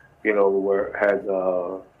folks, had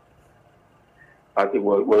I think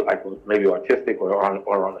were like maybe artistic or on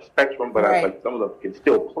the spectrum, but Right. but some of them can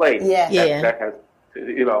still play. Yeah. Yeah. That has,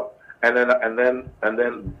 and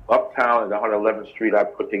then uptown at 111th Street, I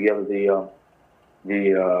put together the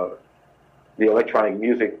electronic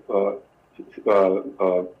music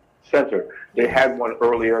center. They had one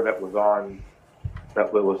earlier that was on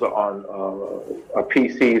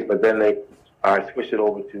PCs, but then I switched it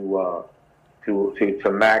over to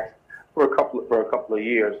Macs for a couple of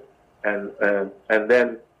years, and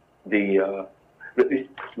then the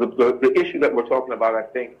issue that we're talking about, I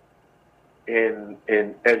think, in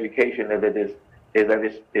education, is that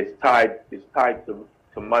it's tied to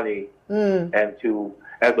money and to,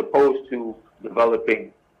 as opposed to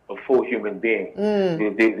developing a full human being.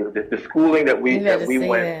 The schooling that we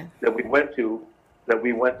went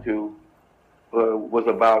to was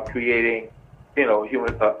about creating, a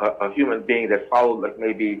human being that followed like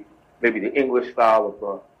maybe the English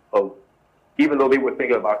style of even though they were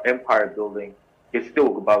thinking about empire building, it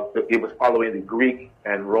was following the Greek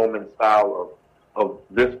and Roman style of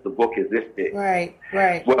this. The book is this big. Right.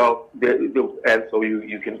 Well, and so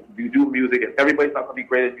you do music, and everybody's not going to be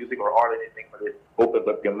great at music or art or anything, but it opens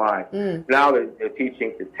up your mind. Now they're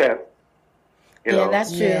teaching to test.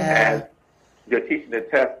 That's true. And they're teaching to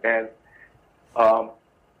test, and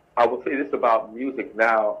I will say this about music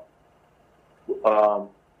now.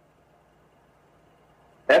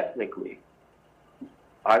 Ethnically,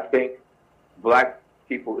 I think black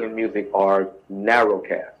people in music are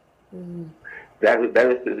narrowcast. That is,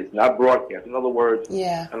 it's not broadcast. In other words,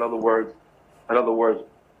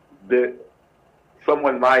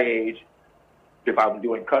 someone my age, if I'm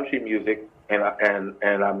doing country music and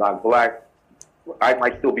I'm not black, I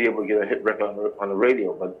might still be able to get a hit record on the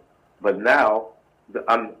radio. But now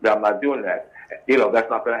I'm not doing that. That's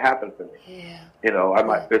not going to happen for me. I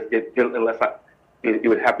might unless it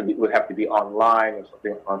would have to be online or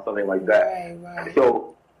something like that. Right.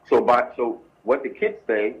 So what the kids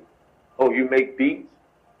say, oh, you make beats?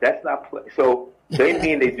 That's not play. So they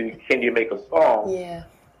mean they do. Can you make a song? Yeah.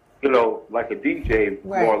 Like a DJ,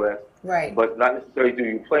 more or less. Right. But not necessarily do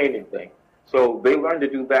you play anything. So they learn to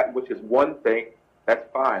do that, which is one thing. That's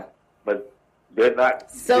fine. But they're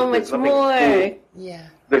not. So much more. Yeah.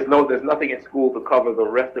 There's nothing in school to cover the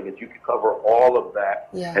rest of it. You can cover all of that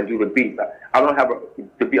and do the beats. I don't have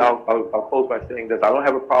I'll close by saying this. I don't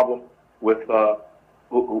have a problem with the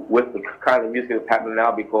kind of music that's happening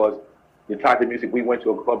now, because the type of music we went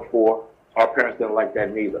to a club for, our parents didn't like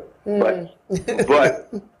that neither. But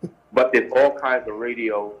there's all kinds of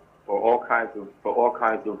radio for all kinds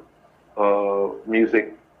of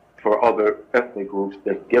music for other ethnic groups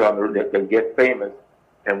that get famous,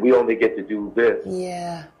 and we only get to do this.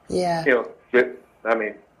 Yeah. So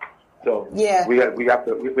we have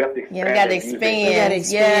to expand. Yeah, we got to expand.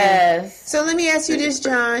 Yes. So let me ask you this,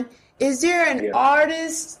 John. Is there an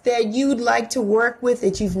artist that you'd like to work with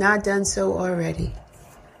that you've not done so already?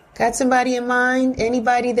 Got somebody in mind?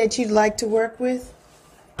 Anybody that you'd like to work with?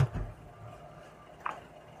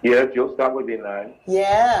 Yeah, Joe Scott would be nice.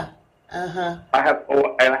 Yeah. I have some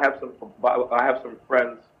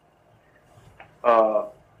friends. The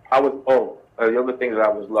other thing that I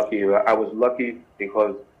was lucky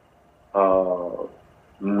because a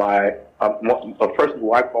person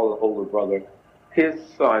who I call an older brother, his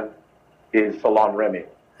son is Salaam Remi.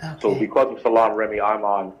 Okay. So because of Salaam Remi, I'm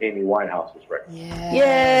on Amy Winehouse's record. Yes.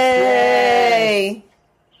 Yay!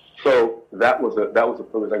 So that was a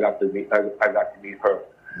privilege. I got to meet her.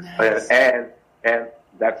 Nice. And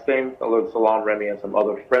that same fellow, Salaam Remi, and some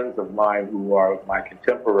other friends of mine who are my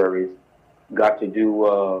contemporaries got to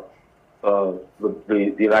do the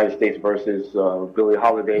United States versus Billie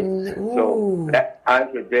Holiday. So that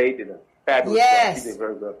Andra Day did a fabulous job. She did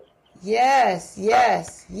very good. Yes. And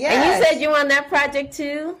you said you're on that project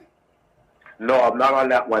too? No, I'm not on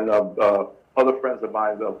that one. Other friends of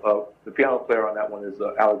mine, the piano player on that one is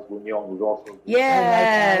Alex Bugnon, who's also.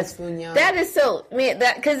 Yes, that is so.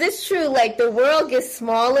 Because it's true. Like the world gets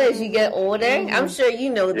smaller as you get older. I'm sure you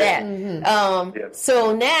know that.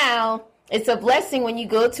 So now it's a blessing when you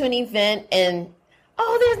go to an event and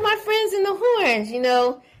there's my friends in the horns.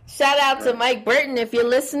 Shout out to Mike Burton if you're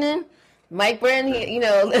listening. Mike Burton, there's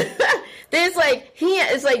it's like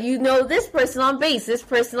this person on bass, this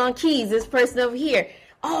person on keys, this person over here.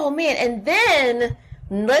 Oh man, and then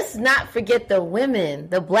let's not forget the women,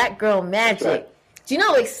 the black girl magic. Right. Do you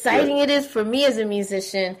know how exciting it is for me as a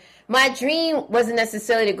musician? My dream wasn't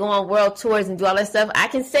necessarily to go on world tours and do all that stuff. I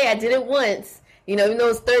can say I did it once. Even though it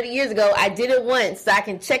was 30 years ago, I did it once, so I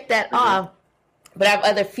can check that off. but I have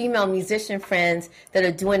other female musician friends that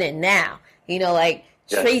are doing it now. You know, like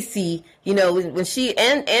Tracy, you know, when she,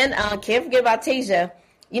 and can't forget about Tasia,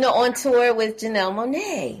 you know, on tour with Janelle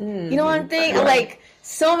Monáe. You know what I'm saying? Like,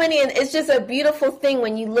 so many, and it's just a beautiful thing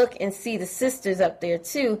when you look and see the sisters up there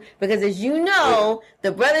too, because as you know,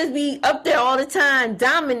 the brothers be up there all the time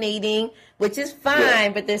dominating, which is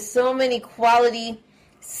fine, but there's so many quality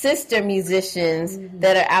sister musicians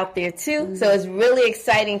that are out there too. So it's really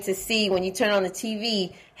exciting to see when you turn on the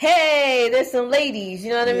TV, hey, there's some ladies,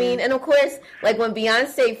 you know what I mean? And of course, like when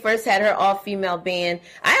Beyonce first had her all-female band,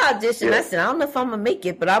 I auditioned. I said, I don't know if I'm going to make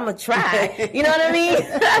it, but I'm going to try. You know what I mean?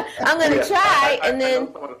 I'm going to try. And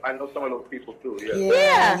then I know some of those people too.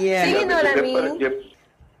 Yeah. So you know what I mean?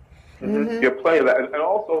 You're playing that. And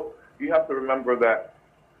also, you have to remember that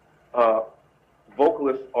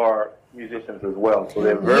vocalists are musicians as well. So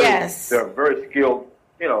they're very skilled,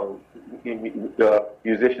 you know, the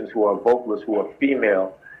musicians who are vocalists who are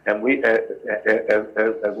female. And we, as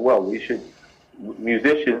well,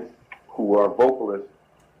 musicians who are vocalists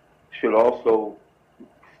should also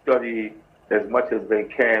study as much as they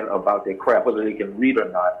can about their craft, whether they can read or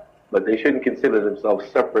not. But they shouldn't consider themselves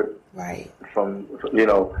separate from, you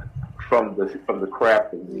know, from the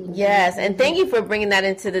craft of music. Yes, and thank you for bringing that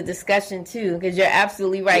into the discussion too, because you're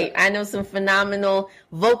absolutely right. I know some phenomenal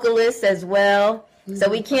vocalists as well. So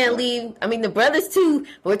we can't leave, I mean, the brothers too,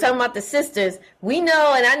 but we're talking about the sisters. We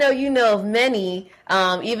know, and I know you know of many,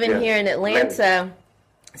 even here in Atlanta,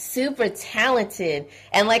 super talented.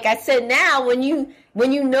 And like I said, now when you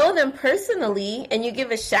know them personally and you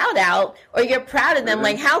give a shout out or you're proud of them,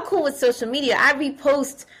 like how cool with social media? I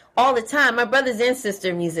repost all the time. My brothers and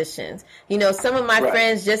sister musicians. You know, some of my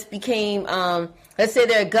friends just became, let's say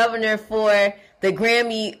they're a governor for the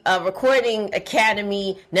Grammy Recording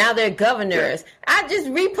Academy. Now they're governors. I just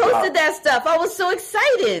reposted that stuff. I was so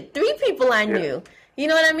excited. 3 people I knew. You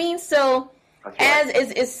know what I mean? So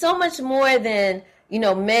it's so much more than, you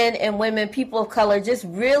know, men and women, people of color, just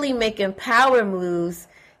really making power moves.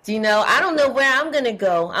 Do you know, I don't know where I'm going to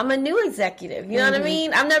go. I'm a new executive. You know what I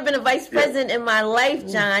mean? I've never been a vice president in my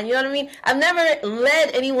life, John. You know what I mean? I've never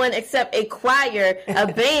led anyone except a choir,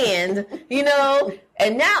 a band, you know,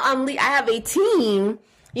 and now I have a team,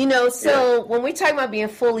 you know, so when we talk about being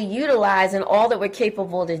fully utilized and all that we're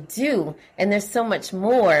capable to do, and there's so much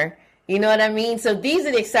more, you know what I mean? So these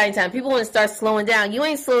are the exciting times. People want to start slowing down. You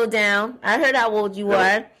ain't slowed down. I heard how old you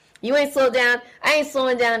are. You ain't slowed down. I ain't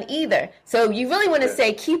slowing down either. So you really want to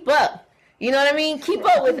say, keep up. You know what I mean? Keep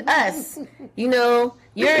up with us. You know,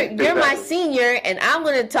 you're my senior, and I'm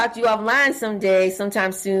going to talk to you offline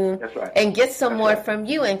sometime soon, and get some more from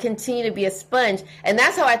you and continue to be a sponge. And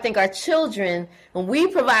that's how I think our children, when we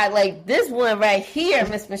provide, like this one right here,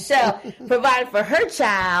 Miss Michelle, provided for her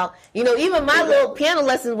child. You know, even my little piano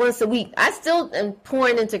lessons once a week, I still am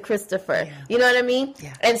pouring into Christopher. You know what I mean?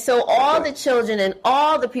 And so all the children and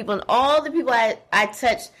all the people I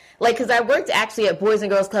touch, like, because I worked actually at Boys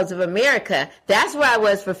and Girls Clubs of America. That's where I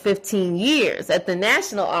was for 15 years at the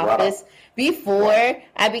national office before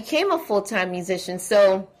I became a full-time musician.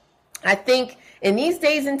 So I think in these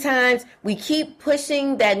days and times, we keep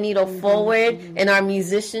pushing that needle forward in our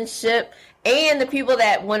musicianship. And the people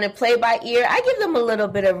that want to play by ear, I give them a little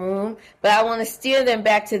bit of room, but I want to steer them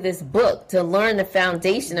back to this book to learn the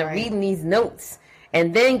foundation of reading these notes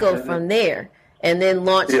and then go from there and then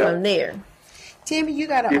launch from there. Tammy, you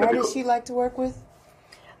got an artist you like to work with?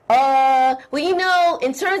 Well, you know,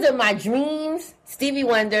 in terms of my dreams, Stevie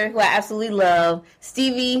Wonder, who I absolutely love.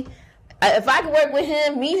 Stevie, if I could work with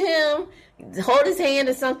him, meet him, hold his hand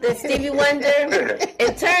or something, Stevie Wonder.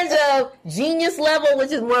 In terms of genius level,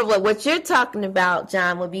 which is more of what you're talking about,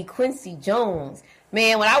 John, would be Quincy Jones.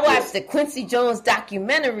 Man, when I watched the Quincy Jones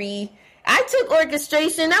documentary, I took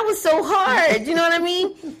orchestration. That was so hard. You know what I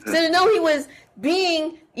mean? So to know he was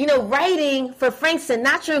being, you know, writing for Frank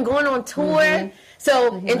Sinatra and going on tour.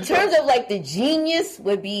 So in terms of like the genius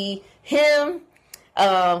would be him,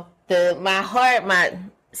 my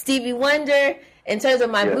Stevie Wonder. In terms of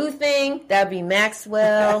my boo thing, that would be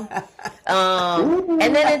Maxwell.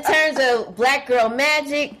 And then in terms of Black Girl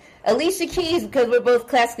Magic, Alicia Keys, because we're both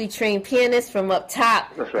classically trained pianists from up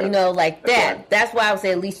top, you know, like that. That's why I would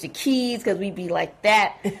say Alicia Keys, because we be like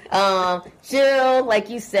that. Jill, like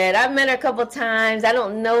you said, I've met her a couple times. I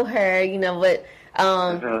don't know her, you know, but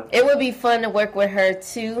it would be fun to work with her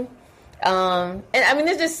too. And I mean,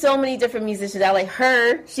 there's just so many different musicians. I like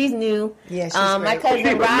her. She's new. Yeah, she's my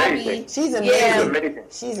cousin Robbie. She's amazing.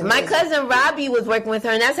 She's amazing. My cousin Robbie was working with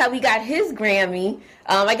her, and that's how we got his Grammy.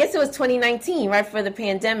 I guess it was 2019, right before the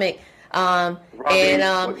pandemic.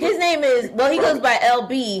 His name is, well, he goes by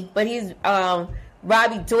LB, but he's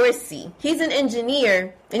Robbie Dorsey. He's an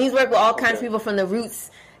engineer, and he's worked with all kinds of people from the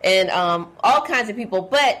Roots and all kinds of people.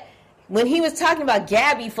 But when he was talking about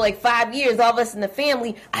Gabby for like 5 years, all of us in the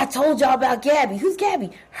family, I told y'all about Gabby. Who's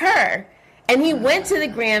Gabby? Her. And he went to the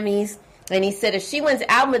Grammys, and he said, if she wins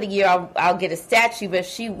Album of the Year, I'll get a statue. But if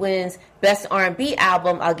she wins Best R&B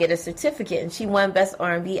Album, I'll get a certificate. And she won Best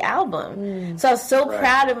R&B Album. So I was so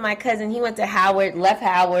proud of my cousin. He went to Howard, left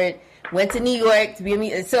Howard, went to New York to be a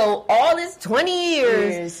music. So all this 20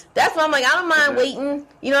 years, that's why I'm like, I don't mind waiting.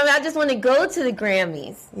 You know what I mean? I just want to go to the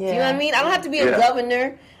Grammys. You know what I mean? I don't have to be a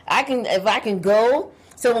governor. If I can go.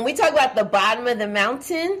 So when we talk about the bottom of the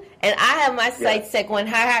mountain, and I have my sights set going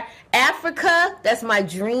higher, Africa, that's my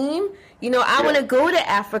dream. You know, I want to go to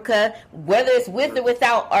Africa, whether it's with or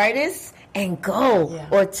without artists, and go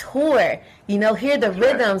or tour. You know, hear the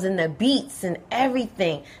rhythms and the beats and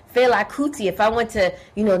everything. Fela Kuti. If I went to,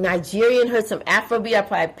 you know, Nigeria and heard some Afrobeat, I'd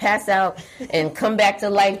probably pass out and come back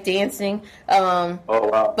to life dancing.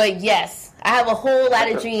 But yes, I have a whole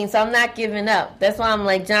lot of dreams, so I'm not giving up. That's why I'm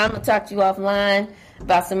like, John, I'm going to talk to you offline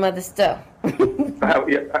about some other stuff.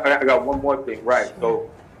 I got one more thing, right. So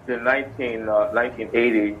in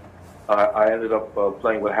 1980, I ended up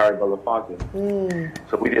playing with Harry Belafonte.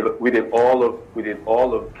 So we did all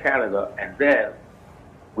of Canada, and then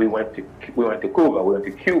we went to Cuba. We went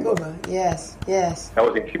to Cuba. Yes. I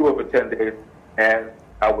was in Cuba for 10 days, and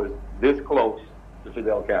I was this close to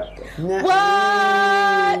Fidel Castro.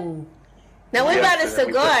 What? Now, what about a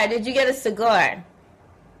cigar? Did you get a cigar?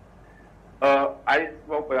 I didn't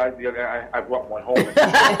smoke, but I brought one home.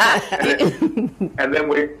 and then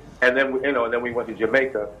we went to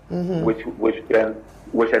Jamaica, which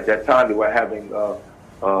at that time they were having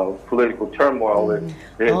political turmoil.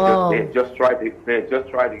 They had just tried to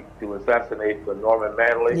assassinate Norman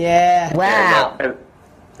Manley. Yeah. Wow. And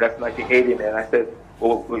that's 1980, and I said,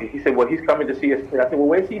 he said, he's coming to see us. I said,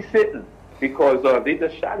 where's he sitting? Because they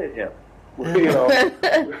just shot at him. You know.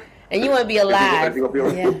 And you want to be alive.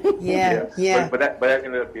 Yeah. But that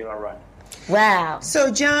ended up being all right. Wow. So,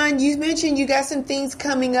 John, you mentioned you got some things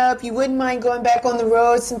coming up. You wouldn't mind going back on the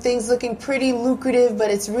road, some things looking pretty lucrative, but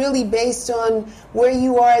it's really based on where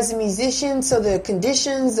you are as a musician, so the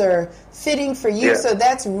conditions are fitting for you. So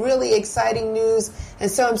that's really exciting news, and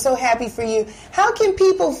so I'm so happy for you. How can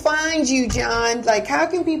people find you, John? Like, how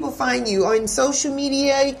can people find you? On social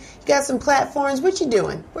media? You got some platforms. What you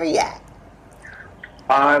doing? Where you at?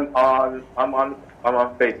 I'm on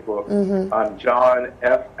Facebook. I'm John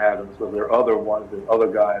F. Adams. So there are other ones, there's other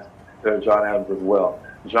guys that are John Adams as well.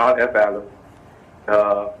 John F. Adams.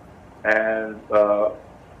 I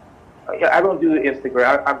don't do the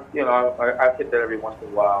Instagram. I hit that every once in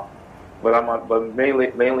a while, but mainly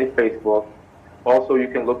Facebook. Also, you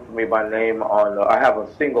can look for me by name on. I have a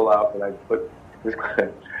single out that I put.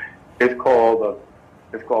 It's called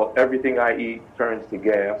 "Everything I Eat Turns to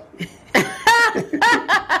Gas."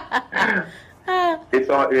 It's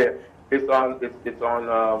on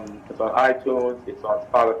iTunes. It's on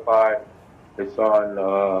Spotify. It's on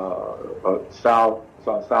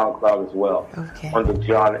SoundCloud as well. Okay. Under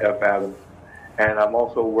John F. Adams, and I'm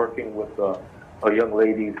also working with a young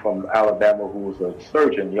lady from Alabama who's a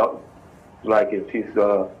surgeon. She's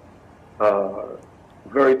a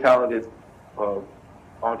very talented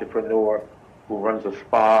entrepreneur who runs a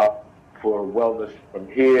spa for wellness from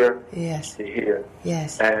here to here.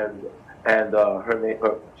 Yes. And her name,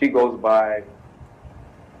 she goes by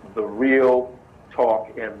The Real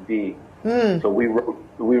Talk MD. So we wrote.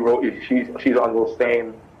 She's on those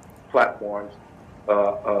same platforms,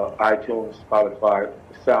 iTunes, Spotify,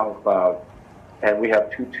 SoundCloud, and we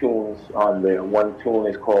have 2 tunes on there. One tune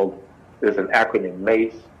is called. There's an acronym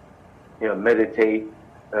MACE. Meditate,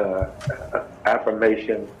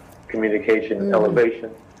 affirmation, communication,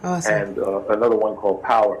 elevation. Awesome. And another one called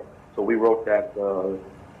Power. So we wrote that,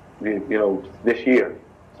 this year.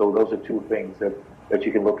 So those are 2 things that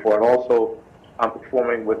you can look for. And also, I'm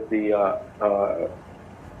performing with the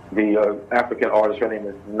African artist. Her name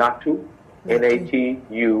is Natu,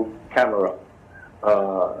 Natu Camara,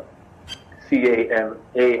 Camara.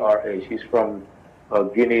 She's from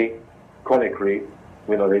Guinea Conakry.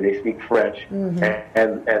 They speak French and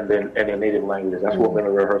their native languages. That's what we're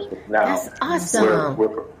going to rehearse with now. That's awesome.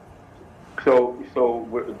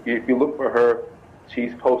 If you look for her,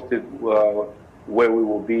 she's posted where we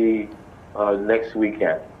will be next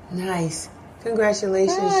weekend. Nice.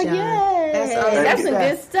 Congratulations, John. Yay. That's awesome. That's some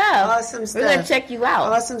good stuff. Awesome stuff. We're going to check you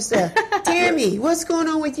out. Awesome stuff. Tammy, what's going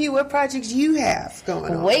on with you? What projects do you have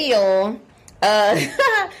going on? Well,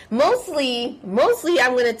 mostly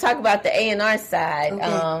I'm going to talk about the A&R side.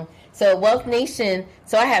 Okay. So Wealth Nation.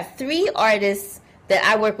 So I have 3 artists that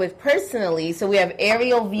I work with personally. So we have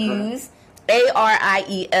Aerial Views,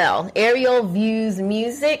 Ariel, Aerial Views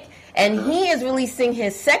Music, and he is releasing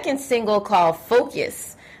his second single called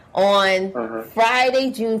Focus on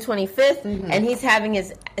Friday, June 25th, and he's having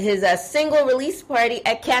his single release party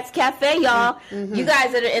at Cat's Cafe, y'all. You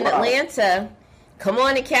guys that are in Atlanta, come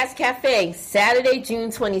on to Cat's Cafe, Saturday, June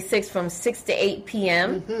 26th from 6 to 8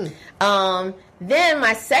 p.m. Then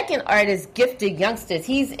my second artist, Gifted Youngsters.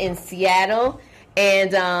 He's in Seattle,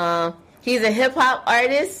 and he's a hip-hop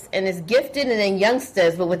artist, and it's Gifted and then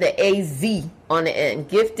Youngsters, but with an A-Z on the end.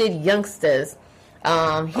 Gifted Youngsters.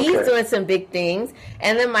 He's doing some big things.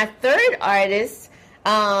 And then my third artist,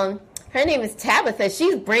 her name is Tabitha.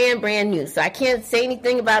 She's brand new. So I can't say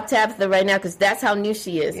anything about Tabitha right now because that's how new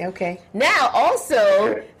she is. Okay. Now,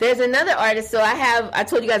 also, there's another artist. So I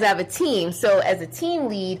told you guys I have a team. So as a team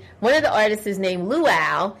lead, one of the artists is named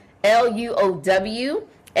Luow, Luow.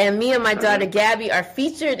 And me and my daughter Gabby are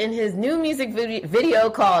featured in his new music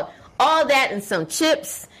video called All That and Some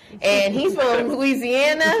Chips. And he's from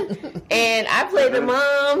Louisiana, and I play the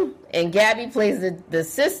mom, and Gabby plays the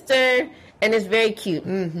sister, and it's very cute.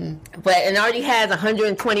 But it already has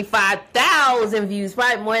 125,000 views,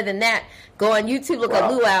 probably more than that. Go on YouTube, look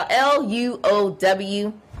at Luow,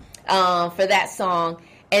 Luow, for that song.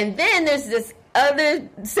 And then there's this other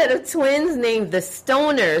set of twins named the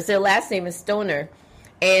Stoners. Their last name is Stoner,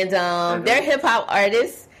 and they're hip hop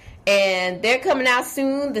artists, and they're coming out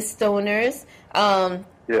soon. The Stoners.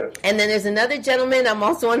 Yes. And then there's another gentleman, I'm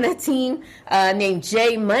also on that team, named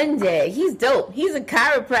Jay Monday. He's dope. He's a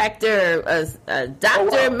chiropractor, a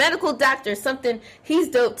doctor, medical doctor, something. He's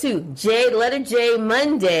dope too. Letter J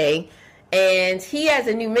Monday. And he has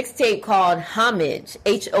a new mixtape called Homage,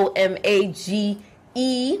 Homage.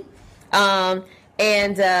 I'm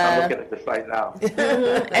looking at the site now.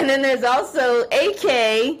 And then there's also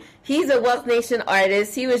AK. He's a Wealth Nation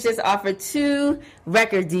artist. He was just offered 2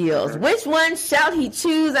 record deals. Which one shall he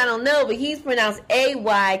choose? I don't know, but he's pronounced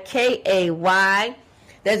Aykay.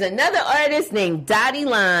 There's another artist named Dottie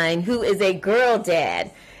Line who is a girl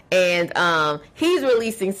dad. And he's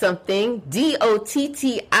releasing something,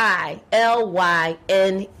 Dottilyne,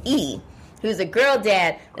 who's a girl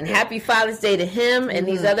dad. And happy Father's Day to him and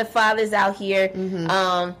these other fathers out here.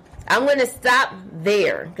 I'm going to stop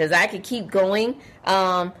there because I could keep going.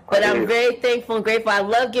 But I'm very thankful and grateful. I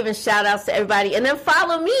love giving shout outs to everybody. And then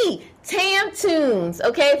follow me, Tam Tunes.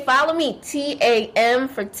 Okay, follow me, TAM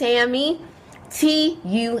for Tammy,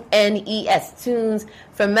 TUNES, Tunes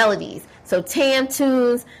for Melodies. So Tam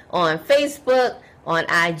Tunes on Facebook, on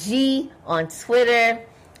IG, on Twitter.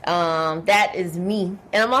 That is me.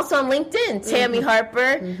 And I'm also on LinkedIn, Tammy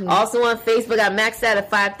Harper. Also on Facebook. I maxed out at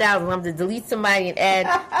 5,000. I'm going to delete somebody and add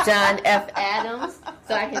John F. Adams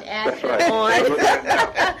so I can add him on.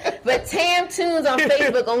 But Tam Tunes on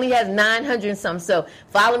Facebook only has 900 and something. So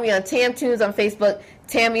follow me on Tam Tunes on Facebook,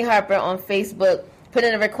 Tammy Harper on Facebook. Put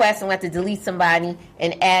in a request and we'll have to delete somebody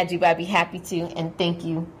and add you, but I'd be happy to. And thank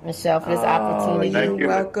you, Michelle, for this opportunity. You're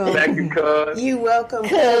welcome. Thank you, cuz. You're welcome.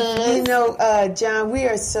 You know, John, we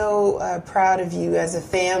are so proud of you as a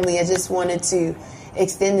family. I just wanted to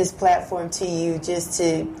extend this platform to you just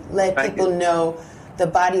to let people know the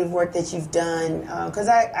body of work that you've done, because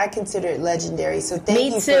I consider it legendary. So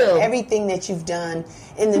thank you for everything that you've done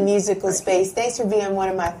in the musical space. Thanks for being one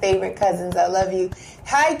of my favorite cousins. I love you.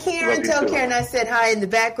 Hi, Karen. Tell Karen I said hi in the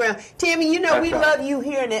background. Tammy, you know we love you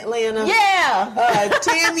here in Atlanta. Yeah.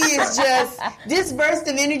 Tammy is just this burst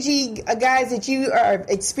of energy, guys, that you are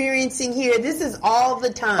experiencing here. This is all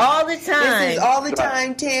the time. All the time. This is all the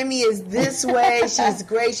time. Tammy is this way. She's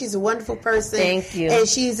great. She's a wonderful person. Thank you. And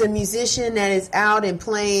she's a musician that is out and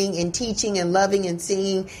playing and teaching and loving and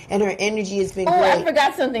singing, and her energy has been great. I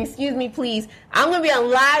forgot something. Excuse me, please. I'm going to be on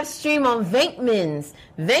live stream on Venkman's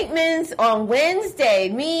on Wednesday.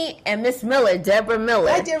 Me and Miss Miller, Deborah Miller.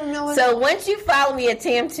 Hi, Deborah Miller. So once you follow me at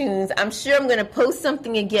Tam Tunes, I'm sure I'm going to post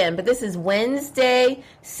something again. But this is Wednesday,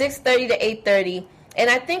 6:30 to 8:30. And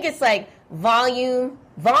I think it's like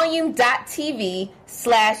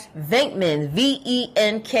volume.tv/Venkman,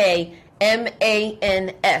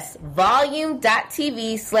 VENKMANS.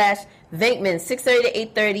 Volume.tv/Venkman, 6:30 to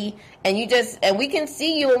 8:30. And we can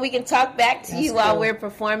see you and we can talk back to you while we're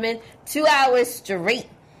performing 2 hours straight.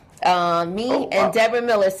 And Deborah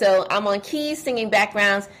Miller. So I'm on keys, singing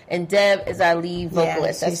backgrounds, and Deb is our lead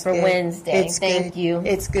vocalist. That's for good. Wednesday. Thank you.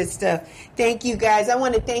 It's good stuff. Thank you, guys. I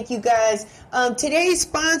want to thank you guys. Today's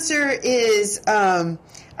sponsor is, I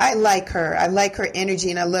like her. I like her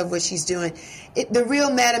energy, and I love what she's doing. The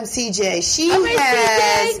real Madam CJ.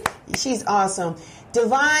 She's awesome.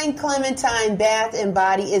 Divine Clementine Bath and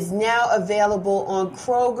Body is now available on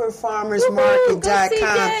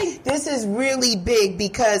KrogerFarmersMarket.com. This is really big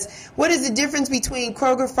because what is the difference between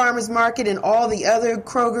Kroger Farmers Market and all the other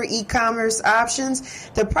Kroger e-commerce options?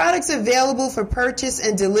 The products available for purchase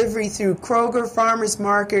and delivery through Kroger Farmers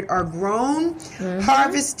Market are grown,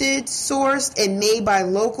 harvested, sourced, and made by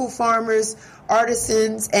local farmers,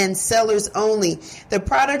 artisans, and sellers only. The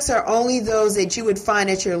products are only those that you would find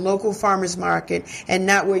at your local farmers market and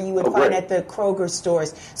not where you would find at the Kroger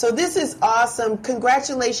stores. So this is awesome.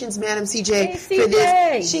 Congratulations, Madam CJ, for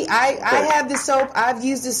this. I have the soap. I've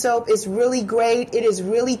used the soap. It's really great. It is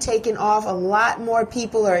really taken off. A lot more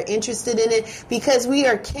people are interested in it because we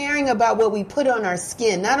are caring about what we put on our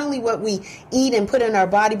skin, not only what we eat and put in our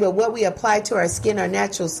body, but what we apply to our skin, our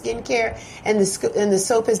natural skin care. And the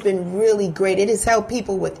soap has been really great. It has helped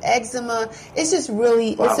people with eczema. It's just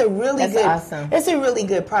really, it's a really it's a really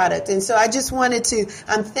good product. And so I just wanted to,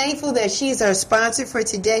 I'm thankful that she's our sponsor for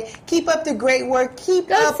today. Keep up the great work.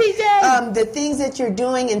 Keep up the things that you're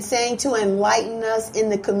doing and saying to enlighten us in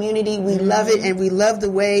the community. We love it, and we love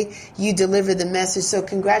the way you deliver the message. So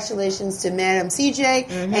congratulations to Madam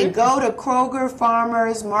CJ, and go to Kroger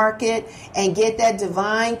Farmers Market and get that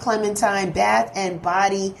Divine Clementine Bath and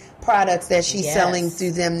Body products that she's selling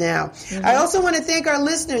through them now. I also want to thank our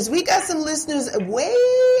listeners. We got some listeners way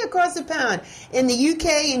across the pond in the UK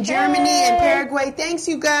and Germany and Paraguay. Thanks,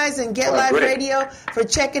 you guys, and Get Live Radio for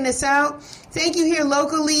checking us out. Thank you here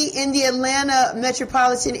locally in the Atlanta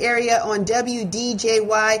metropolitan area on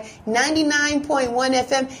WDJY 99.1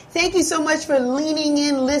 FM. Thank you so much for leaning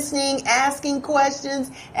in, listening, asking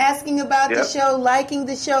questions, asking about the show, liking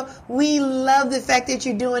the show. We love the fact that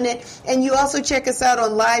you're doing it. And you also check us out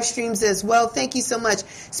on live streams as well. Thank you so much.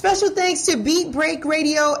 Special thanks to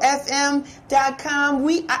BeatBreakRadioFM.com.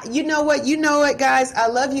 You know what, guys. I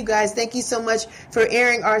love you guys. Thank you so much for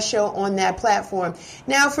airing our show on that platform.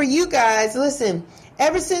 Now, for you guys, listen,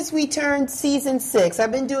 ever since we turned season 6,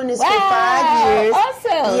 I've been doing this for 5 years.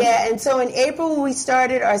 Awesome. Yeah, and so in April we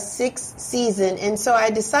started our 6th season, and so I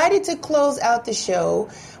decided to close out the show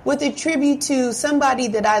with a tribute to somebody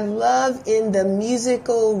that I love in the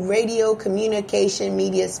musical, radio, communication,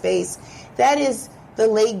 media space. That is the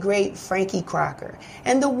late, great Frankie Crocker.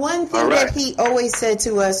 And the one thing that he always said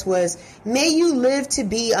to us was, may you live to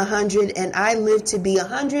be 100, and I live to be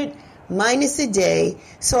 100 minus a day,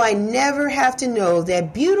 so I never have to know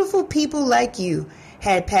that beautiful people like you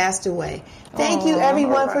had passed away. Thank you,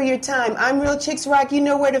 everyone, for your time. I'm Real Chicks Rock. You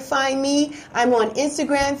know where to find me. I'm on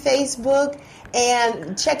Instagram, Facebook,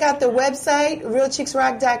 and check out the website,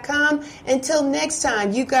 realchicksrock.com. Until next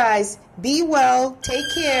time, you guys, be well, take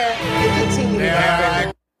care, and continue to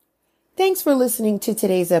rock. Thanks for listening to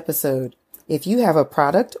today's episode. If you have a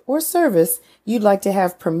product or service you'd like to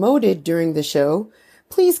have promoted during the show,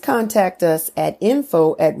 please contact us at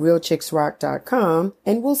info@realchicksrock.com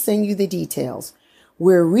and we'll send you the details.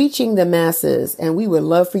 We're reaching the masses, and we would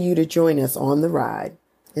love for you to join us on the ride.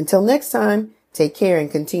 Until next time, take care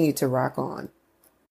and continue to rock on.